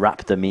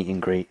raptor meet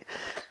and greet.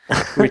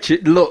 Which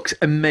it looks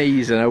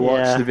amazing. I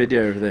watched Yeah. the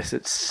video of this.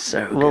 It's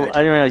so Well, good. I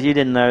didn't realize you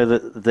didn't know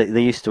that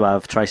they used to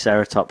have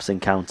Triceratops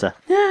encounter.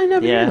 Yeah, I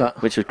never knew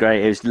that. Which was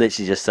great. It was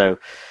literally just so.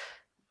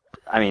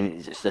 I mean,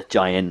 it's just a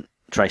giant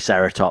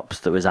Triceratops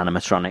that was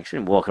animatronics. He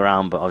didn't walk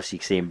around, but obviously you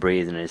could see him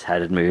breathing and his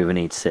head would move, and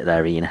he'd sit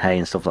there eating hay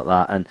and stuff like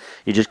that. And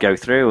you just go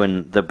through,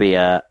 and there'd be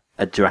a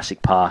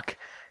Jurassic Park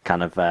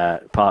kind of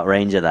park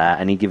ranger there,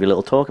 and he'd give you a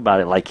little talk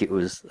about it like it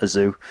was a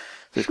zoo.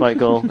 So it's quite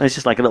cool. It's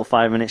just like a little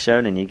 5-minute show,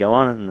 and then you go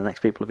on, and the next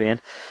people will be in.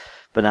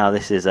 But now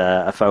this is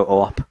a photo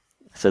op,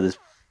 so there's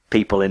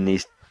people in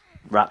these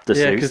raptor Yeah,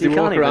 suits. because they You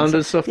can't walk even around t-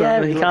 and stuff. Yeah,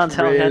 don't they? you It can't looks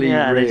tell. really,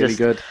 yeah, and really they just,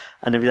 good.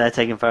 and they'll be there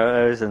taking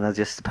photos, and they'll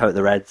just poke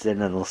the reds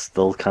in, and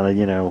they'll kind of,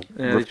 Yeah,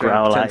 they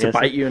growl tend at to you.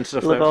 bite you and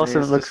stuff. It looks don't they?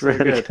 awesome. It It's looks just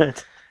so really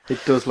good.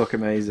 It does look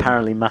amazing.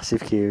 Apparently,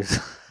 massive queues.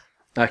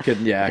 I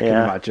can Yeah.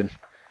 imagine.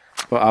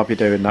 But I'll be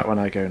doing that when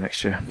I go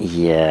next year.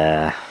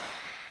 Yeah.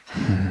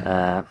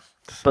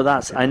 But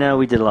that's. I know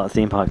we did a lot of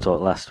theme park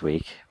talk last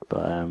week,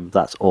 but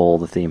that's all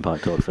the theme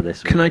park talk for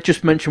this week. Can I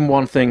just mention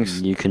one thing?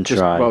 You can just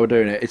try. while we're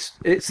doing it.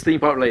 It's theme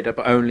park related,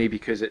 but only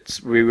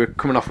because we were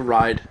coming off a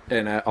ride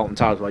in Alton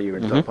Towers while you were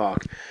in Mm-hmm. the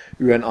park.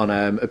 We went on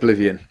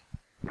Oblivion,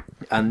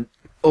 and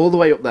all the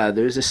way up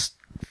there's this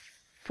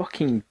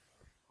fucking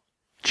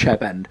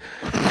chebend.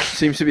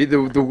 Seems to be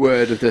the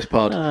word of this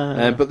pod.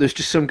 But there's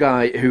just some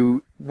guy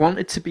who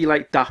wanted to be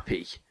like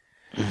Dappy,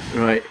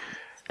 right?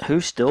 Who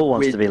still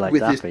wants to be like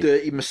with Daffy? his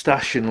dirty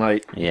moustache and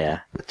like Yeah.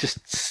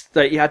 just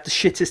like he had the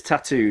shittest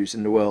tattoos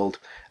in the world,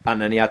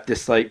 and then he had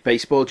this like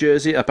basketball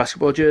jersey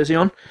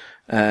on.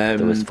 It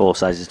was 4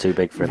 sizes too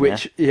big for him.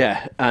 Which,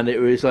 yeah, and it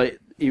was like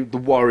the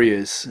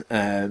Warriors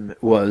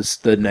was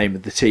the name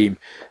of the team,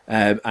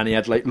 and he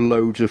had like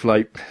loads of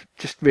like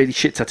just really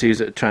shit tattoos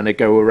that are trying to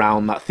go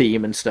around that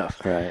theme and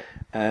stuff. Right.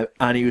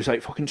 And he was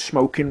like fucking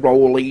smoking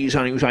rollies,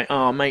 and he was like,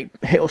 "Oh mate,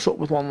 hit us up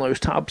with one of those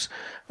tabs,"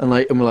 and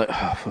we're like,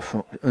 "Oh, for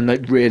fuck," and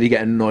like really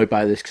getting annoyed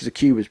by this because the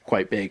queue was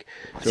quite big.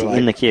 So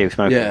in the queue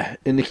smoking. Yeah,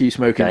 in the queue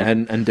smoking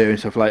Okay. and doing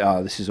stuff like,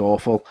 "Oh, this is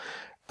awful,"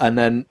 and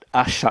then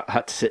Ash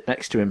had to sit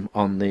next to him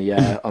on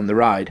the on the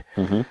ride.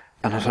 Mm-hmm.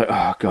 And I was like,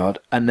 oh, God.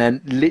 And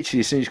then literally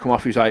as soon as he come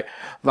off, he was like,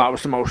 that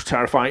was the most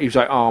terrifying. He was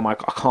like, oh, my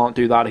God, I can't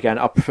do that again.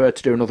 I prefer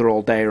to do another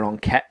all-day on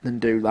Ket than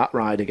do that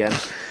ride again.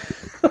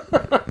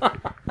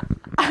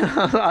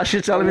 I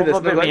should tell him this.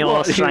 What about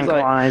your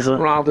tranquilizer? I'd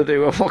rather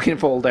do a fucking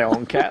full day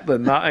on Ket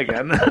than that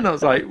again. And I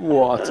was like,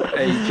 what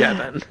a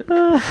gentleman.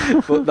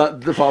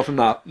 But apart from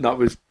that, that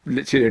was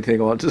literally the only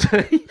thing I wanted to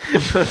say.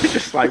 But I was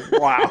just like,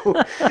 wow.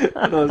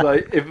 And I was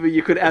like, if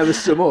you could ever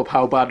sum up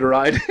how bad a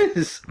ride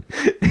is,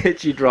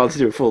 you'd rather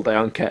do a full day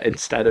on Ket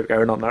instead of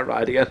going on that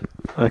ride again.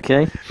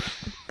 Okay.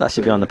 That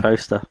should be on the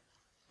poster.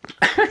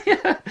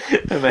 Yeah,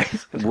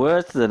 amazing.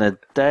 Worse than a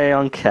day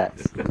on Ket.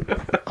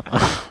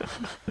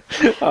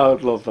 I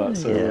would love that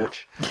so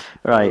much.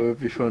 Right. That would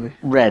be funny.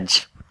 Reg,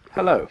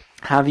 Hello.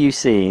 have you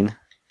seen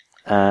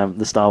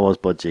the Star Wars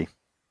budgie?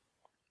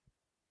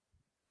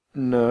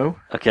 No.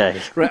 Okay.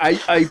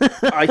 Right,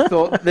 I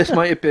thought this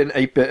might have been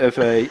a bit of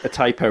a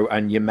typo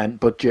and you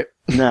meant budget.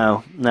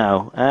 No.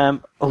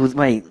 Oh,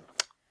 wait.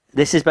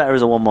 This is better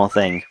as a one more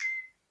thing.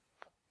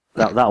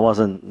 That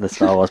wasn't the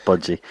Star Wars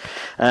budgie.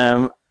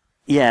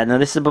 Yeah, no,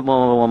 this is a bit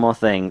more one more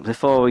thing.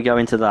 Before we go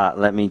into that,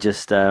 let me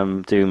just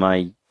do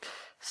my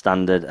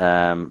standard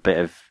bit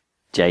of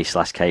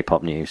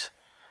J/K-pop news.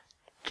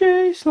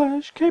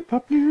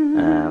 J/K-pop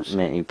news.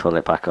 Let me pull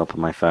it back up on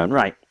my phone.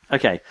 Right,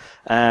 okay.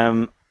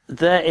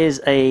 There is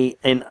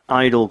an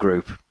idol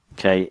group,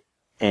 okay,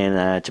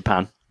 in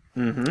Japan.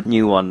 Mm-hmm.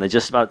 New one. They're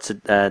just about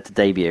to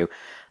debut.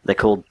 They're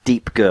called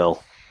Deep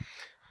Girl.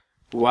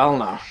 Well,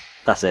 no.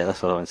 That's it.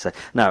 That's what I want to say.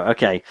 No,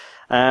 okay.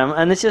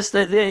 And it's just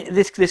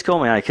this caught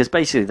my eye because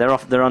basically they're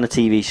on a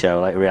TV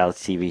show, like a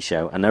reality TV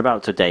show, and they're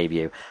about to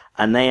debut,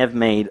 and they have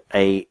made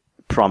a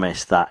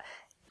promise that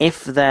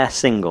if their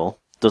single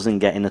doesn't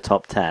get in the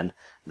top 10,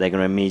 they're going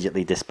to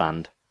immediately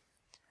disband.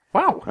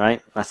 Wow.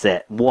 Right? That's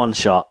it. One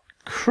shot.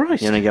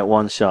 Christ. You only get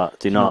one shot.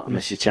 Do not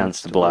miss your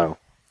chance to blow.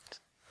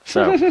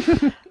 So,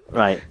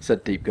 right.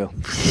 Said Deep Girl.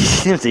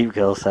 Deep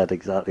Girl said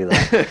exactly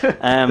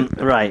that.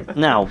 Right.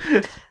 Now,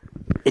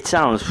 it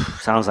sounds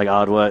like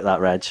hard work, that,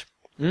 Reg.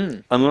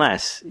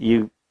 Unless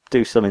you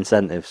do some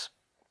incentives.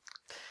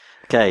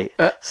 Okay,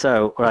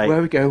 so, right. Where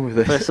are we going with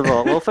this? First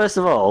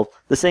of all,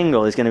 the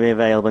single is going to be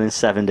available in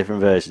 7 different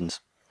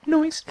versions.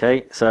 Nice.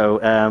 Okay,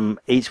 so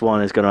each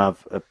one is going to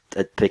have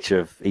a picture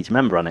of each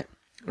member on it.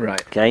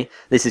 Right. Okay,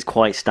 this is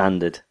quite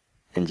standard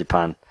in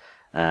Japan.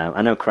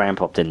 I know Crayon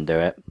Pop didn't do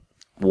it.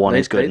 One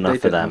is good enough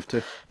for them.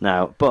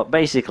 No, but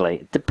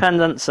basically,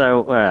 dependent.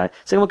 So, alright.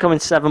 So, will come in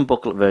 7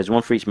 booklet versions,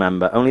 one for each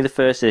member. Only the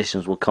first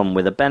editions will come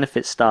with a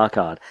benefit star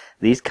card.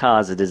 These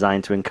cards are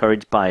designed to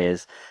encourage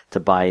buyers to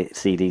buy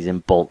CDs in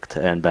bulk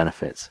to earn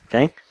benefits.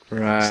 Okay.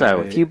 Right. So,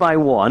 if you buy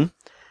one,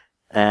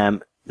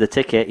 the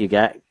ticket you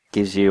get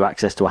gives you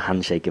access to a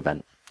handshake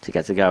event. So you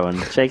get to go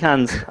and shake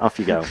hands. Off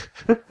you go.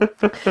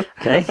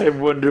 Okay. I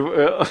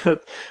wonder.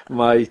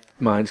 My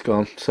mind's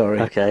gone. Sorry.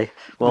 Okay.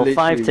 Well,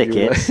 Literally 5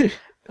 tickets.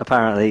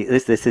 Apparently,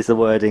 this is the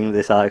wording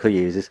this article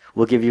uses.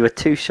 We'll give you a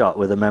 2-shot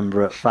with a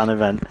member at fan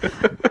event.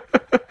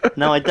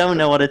 Now, I don't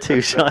know what a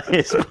 2-shot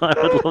is, but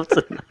I would love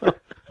to know.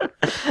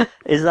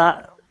 Is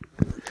that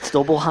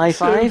double high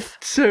five?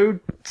 So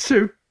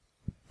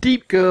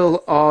Deep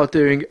Girl are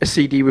doing a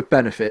CD with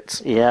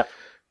benefits. Yep.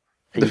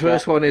 The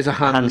first one is a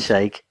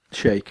handshake.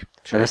 Shake.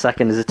 And the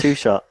second is a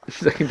 2-shot. The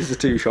second is a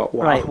 2-shot.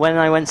 Wow. Right, when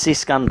I went to see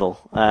Scandal,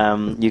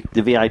 the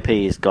VIP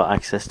has got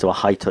access to a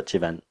high-touch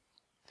event.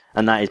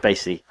 And that is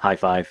basically high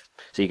five.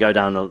 So you go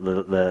down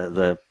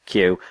the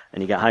queue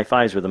and you get high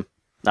fives with them.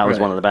 That was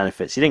one of the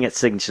benefits. You didn't get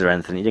signatures or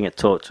anything. You didn't get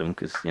to talk to them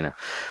because,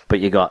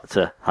 but you got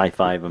to high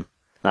five them.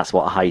 That's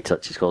what a high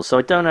touch is called. So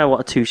I don't know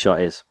what a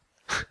 2-shot is.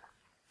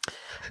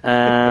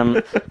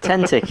 10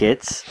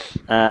 tickets.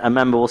 A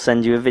member will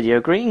send you a video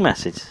greeting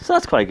message. So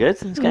that's quite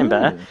good. It's getting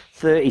better.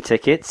 30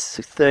 tickets,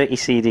 30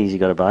 CDs you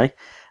got to buy.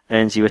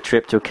 Earns you a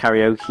trip to a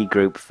karaoke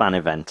group fan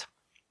event.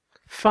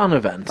 Fan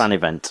event? Fan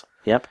event,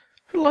 yep.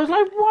 Like,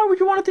 why would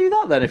you want to do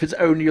that then if it's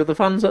only other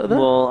fans that are there?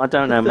 Well, I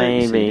don't know.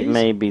 30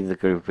 Maybe the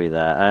group will be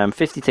there.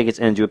 50 tickets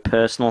earns you a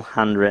personal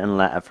handwritten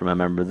letter from a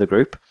member of the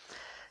group.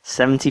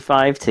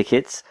 75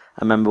 tickets,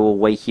 a member will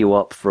wake you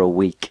up for a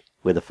week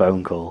with a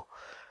phone call.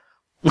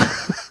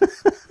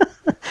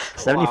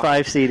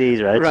 75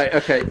 CDs, right? Right,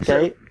 okay.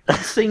 So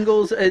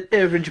singles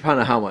over in Japan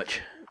are how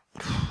much?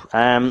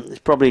 It's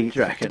probably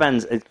reckon?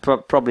 depends. It's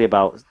probably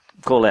about,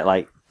 call it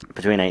like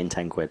between 8 and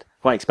 10 quid.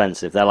 Quite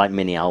expensive. They're like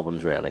mini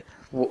albums, really.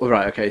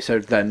 Right, okay, so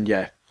then,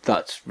 yeah,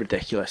 that's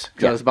ridiculous.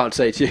 Because I was about to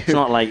say to you... It's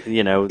not like,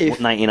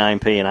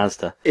 99p in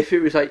Asda. If it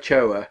was like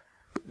Choa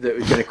that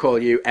was going to call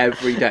you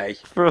every day...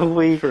 For a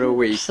week.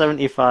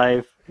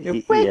 75...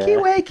 Wakey,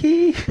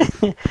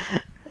 wakey.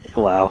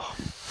 Wow.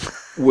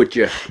 Would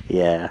you?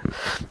 Yeah.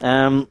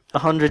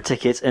 100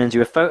 tickets earns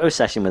you a photo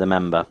session with a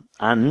member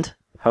and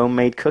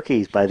homemade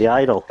cookies by the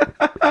Idol.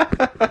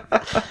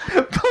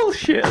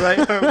 Bullshit, right?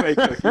 Homemade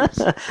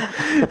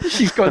cookies.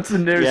 She's gone to the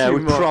nearest Yeah, we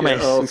supermarket.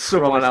 promise. Oh, We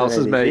someone promise else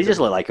has these. made These just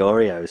look like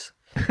Oreos.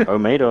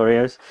 Homemade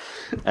Oreos.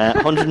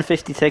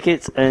 150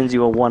 tickets earns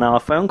you a 1-hour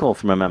phone call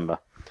from a member.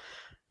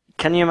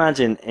 Can you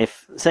imagine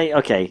if, say I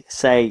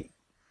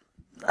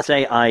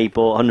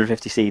bought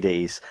 150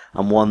 CDs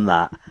and won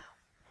that,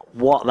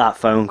 what that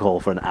phone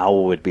call for an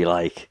hour would be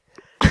like?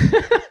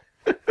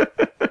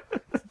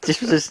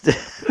 just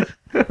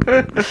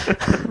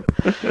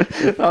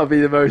That'll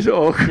be the most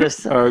awkward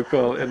Just- phone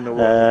call in the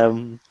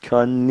world.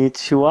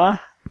 konnichiwa.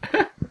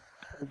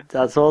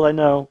 That's all I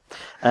know.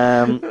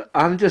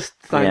 I'm just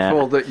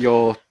thankful that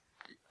you're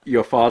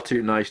far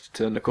too nice to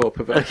turn the call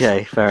perverse.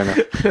 Okay, fair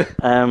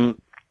enough.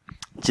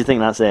 Do you think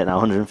that's it now?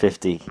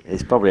 150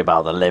 is probably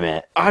about the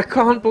limit. I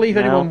can't believe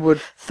anyone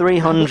would.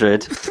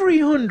 300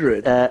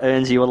 300?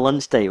 earns you a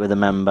lunch date with a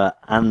member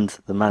and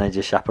the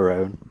manager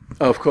chaperone.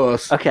 Of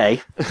course.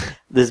 Okay,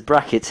 there's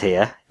brackets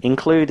here,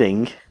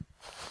 including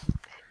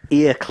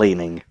ear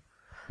cleaning.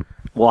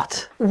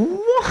 What?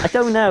 What? I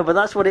don't know, but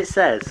that's what it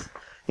says.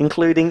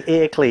 Including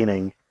ear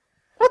cleaning.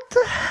 What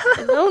the hell?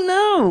 I don't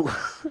know.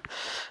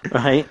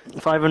 Right,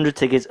 500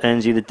 tickets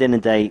earns you the dinner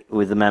date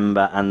with the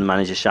member and the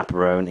manager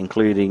chaperone,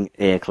 including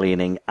ear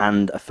cleaning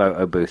and a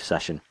photo booth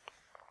session.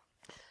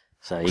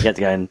 So you get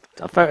to go and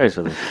have photos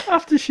with them.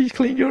 After she's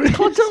cleaned your ears?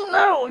 I don't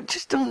know. I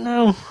just don't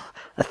know.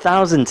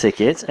 1,000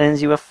 tickets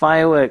earns you a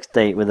fireworks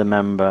date with a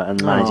member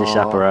and manager Aw.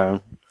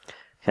 chaperone.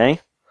 Okay.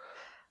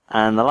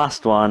 And the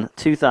last one,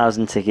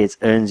 2,000 tickets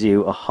earns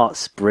you a hot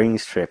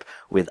springs trip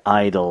with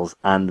idols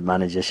and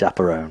manager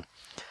chaperone.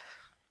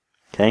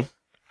 Okay.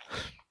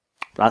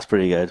 That's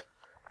pretty good.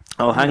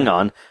 Oh, hang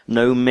on.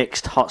 No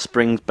mixed hot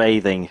springs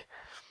bathing.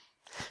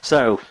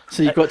 So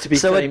you've got to be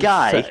so a same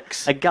guy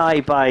sex.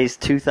 buys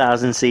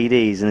 2,000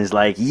 CDs and is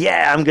like,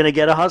 yeah, I'm gonna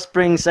get a hot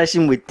spring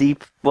session with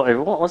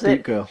what was it?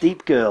 Deep Girl.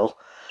 Deep Girl.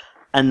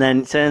 And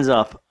then it turns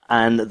up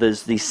and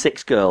there's these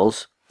 6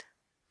 girls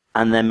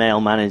and their male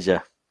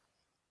manager.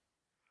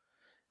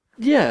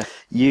 Yeah.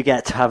 You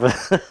get to have a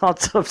hot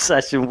tub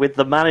session with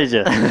the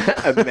manager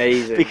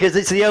Amazing. because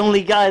it's the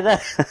only guy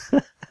there.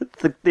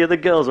 the other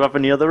girls are up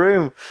in the other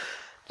room,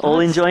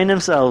 all enjoying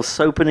themselves,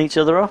 soaping each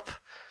other up.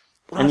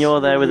 And you're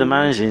there with the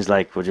manager. He's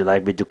like, "Would you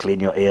like me to clean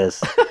your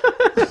ears?"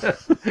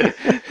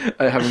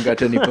 I haven't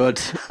got any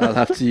bud. I'll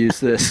have to use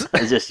this.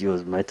 I just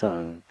used my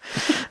tongue.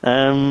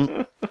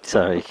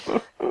 Sorry.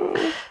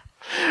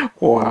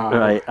 Wow.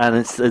 Right, and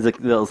there's a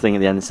little thing at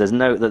the end that says,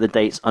 "Note that the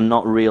dates are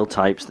not real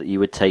types that you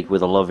would take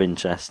with a love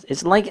interest.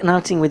 It's like an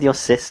outing with your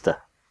sister."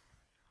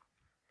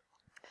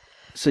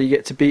 So you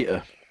get to beat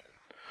her?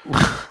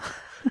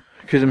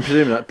 Because I'm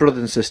presuming that brothers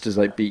and sisters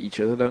beat each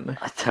other, don't they?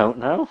 I don't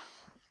know.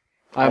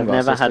 I've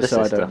never had a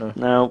so sister. I don't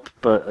know. Nope,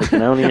 but I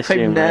can only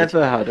assume. I've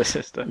never had a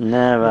sister.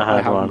 Never I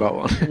had haven't one. got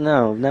one.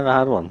 No, never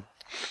had one.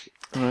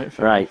 Right.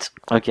 Fair. Right.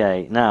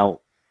 Okay.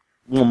 Now,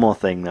 one more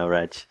thing though,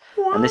 Reg.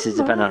 And this is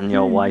dependent on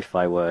your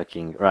Wi-Fi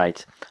working.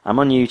 Right. I'm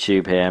on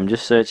YouTube here. I'm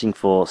just searching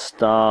for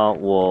Star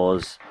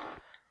Wars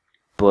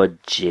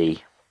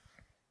Budgie.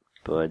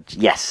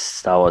 Yes,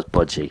 Star Wars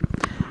Budgie.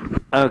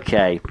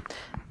 Okay.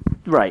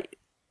 Right.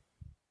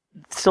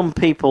 Some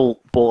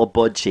people bought a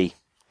budgie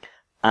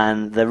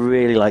and they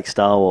really like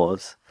Star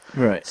Wars.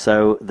 Right.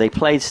 So they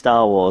played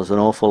Star Wars an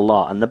awful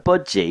lot, and the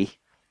budgie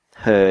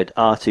heard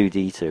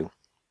R2-D2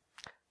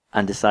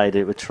 and decided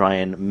it would try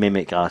and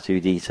mimic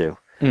R2-D2.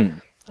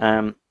 Mm.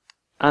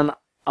 And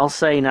I'll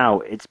say now,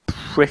 it's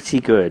pretty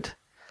good.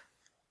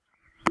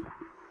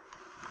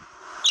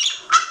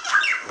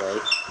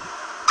 Wait.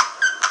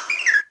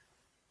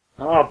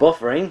 Oh,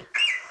 buffering.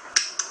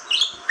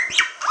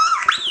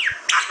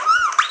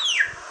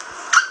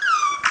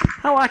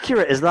 How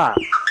accurate is that?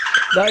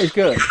 That is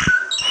good.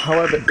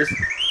 However,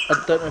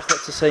 I don't know if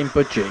that's the same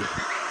budgie,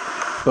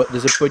 but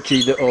there's a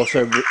budgie that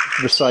also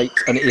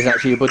recites, and it is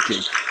actually a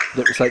budgie,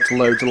 that recites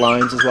loads of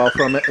lines as well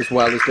from it, as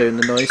well as doing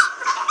the noise.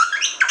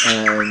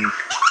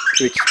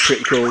 Which is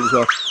pretty cool as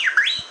well.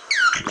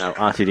 No,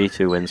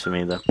 R2-D2 wins for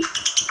me, though.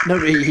 No,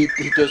 he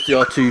does the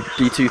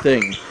R2-D2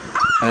 thing,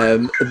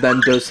 and then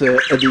does the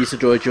 "Are these the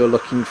droids you're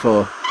looking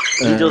for?"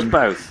 He does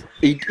both.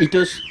 He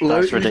does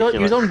loads. He ridiculous.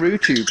 was on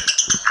RuTube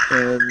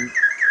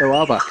a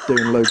while back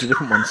doing loads of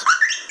different ones.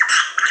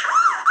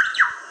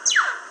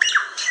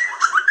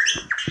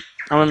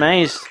 I'm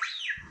amazed.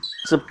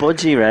 It's a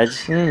budgie, Reg.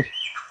 Mm.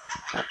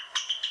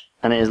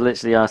 And it is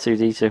literally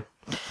R2-D2.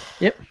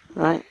 Yep.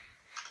 Right.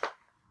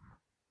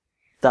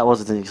 That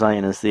wasn't as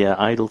exciting as the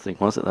idle thing,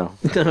 was it, though?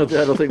 No, I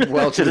don't think.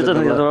 Well, Should have done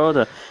it in the other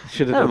order.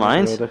 Should have Never done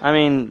mind. the other order. I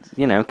mean,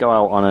 go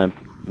out on a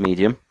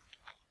medium.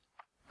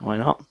 Why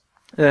not?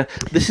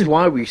 This is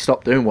why we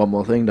stopped doing one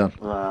more thing, Dan.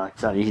 Well,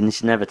 exactly. You can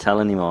just never tell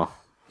anymore.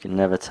 You can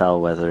never tell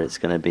whether it's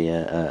going to be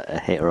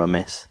a hit or a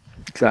miss.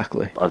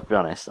 Exactly. But I'll be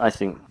honest, I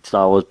think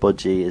Star Wars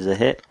Budgie is a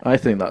hit. I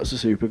think that's a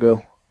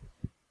Supergirl.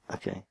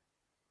 Okay.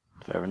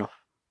 Fair enough.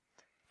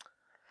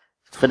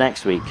 for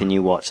next week, can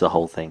you watch the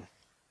whole thing?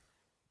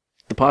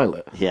 The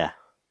pilot. Yeah.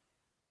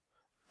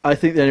 I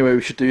think the only way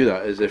we should do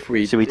that is if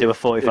we... Should we do a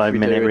if we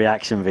 45-minute do it-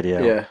 reaction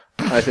video? Yeah.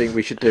 I think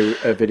we should do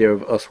a video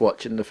of us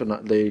watching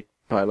the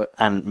pilot.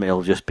 And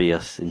it'll just be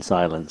us in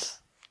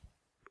silence.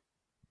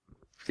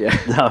 Yeah.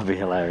 That would be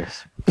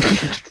hilarious.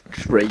 Just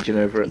raging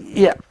over it.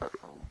 Yeah.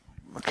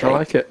 Okay. I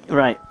like it.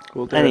 Right.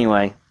 We'll do it.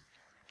 Anyway,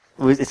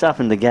 it's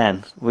happened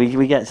again.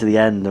 We get to the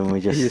end and we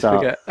just You start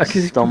forget.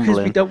 Because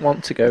stumbling. we don't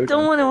want to go.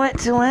 Don't want it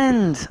to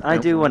end. I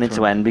do want it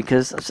to end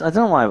because I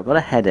don't know why I've got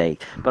a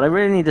headache, but I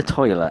really need the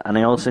toilet and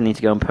I also need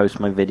to go and post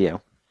my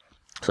video.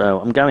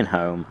 So I'm going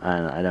home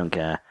and I don't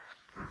care.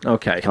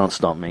 Okay. Can't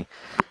stop me.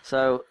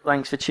 So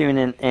thanks for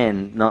tuning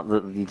in. Not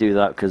that you do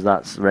that because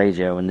that's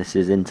radio and this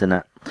is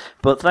internet.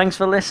 But thanks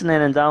for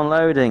listening and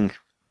downloading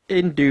and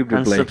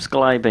Indubitably.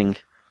 subscribing.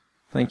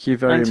 Thank you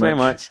very Thanks much. very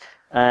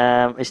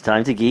much. It's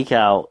time to geek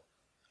out.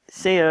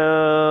 See you.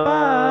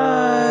 Bye.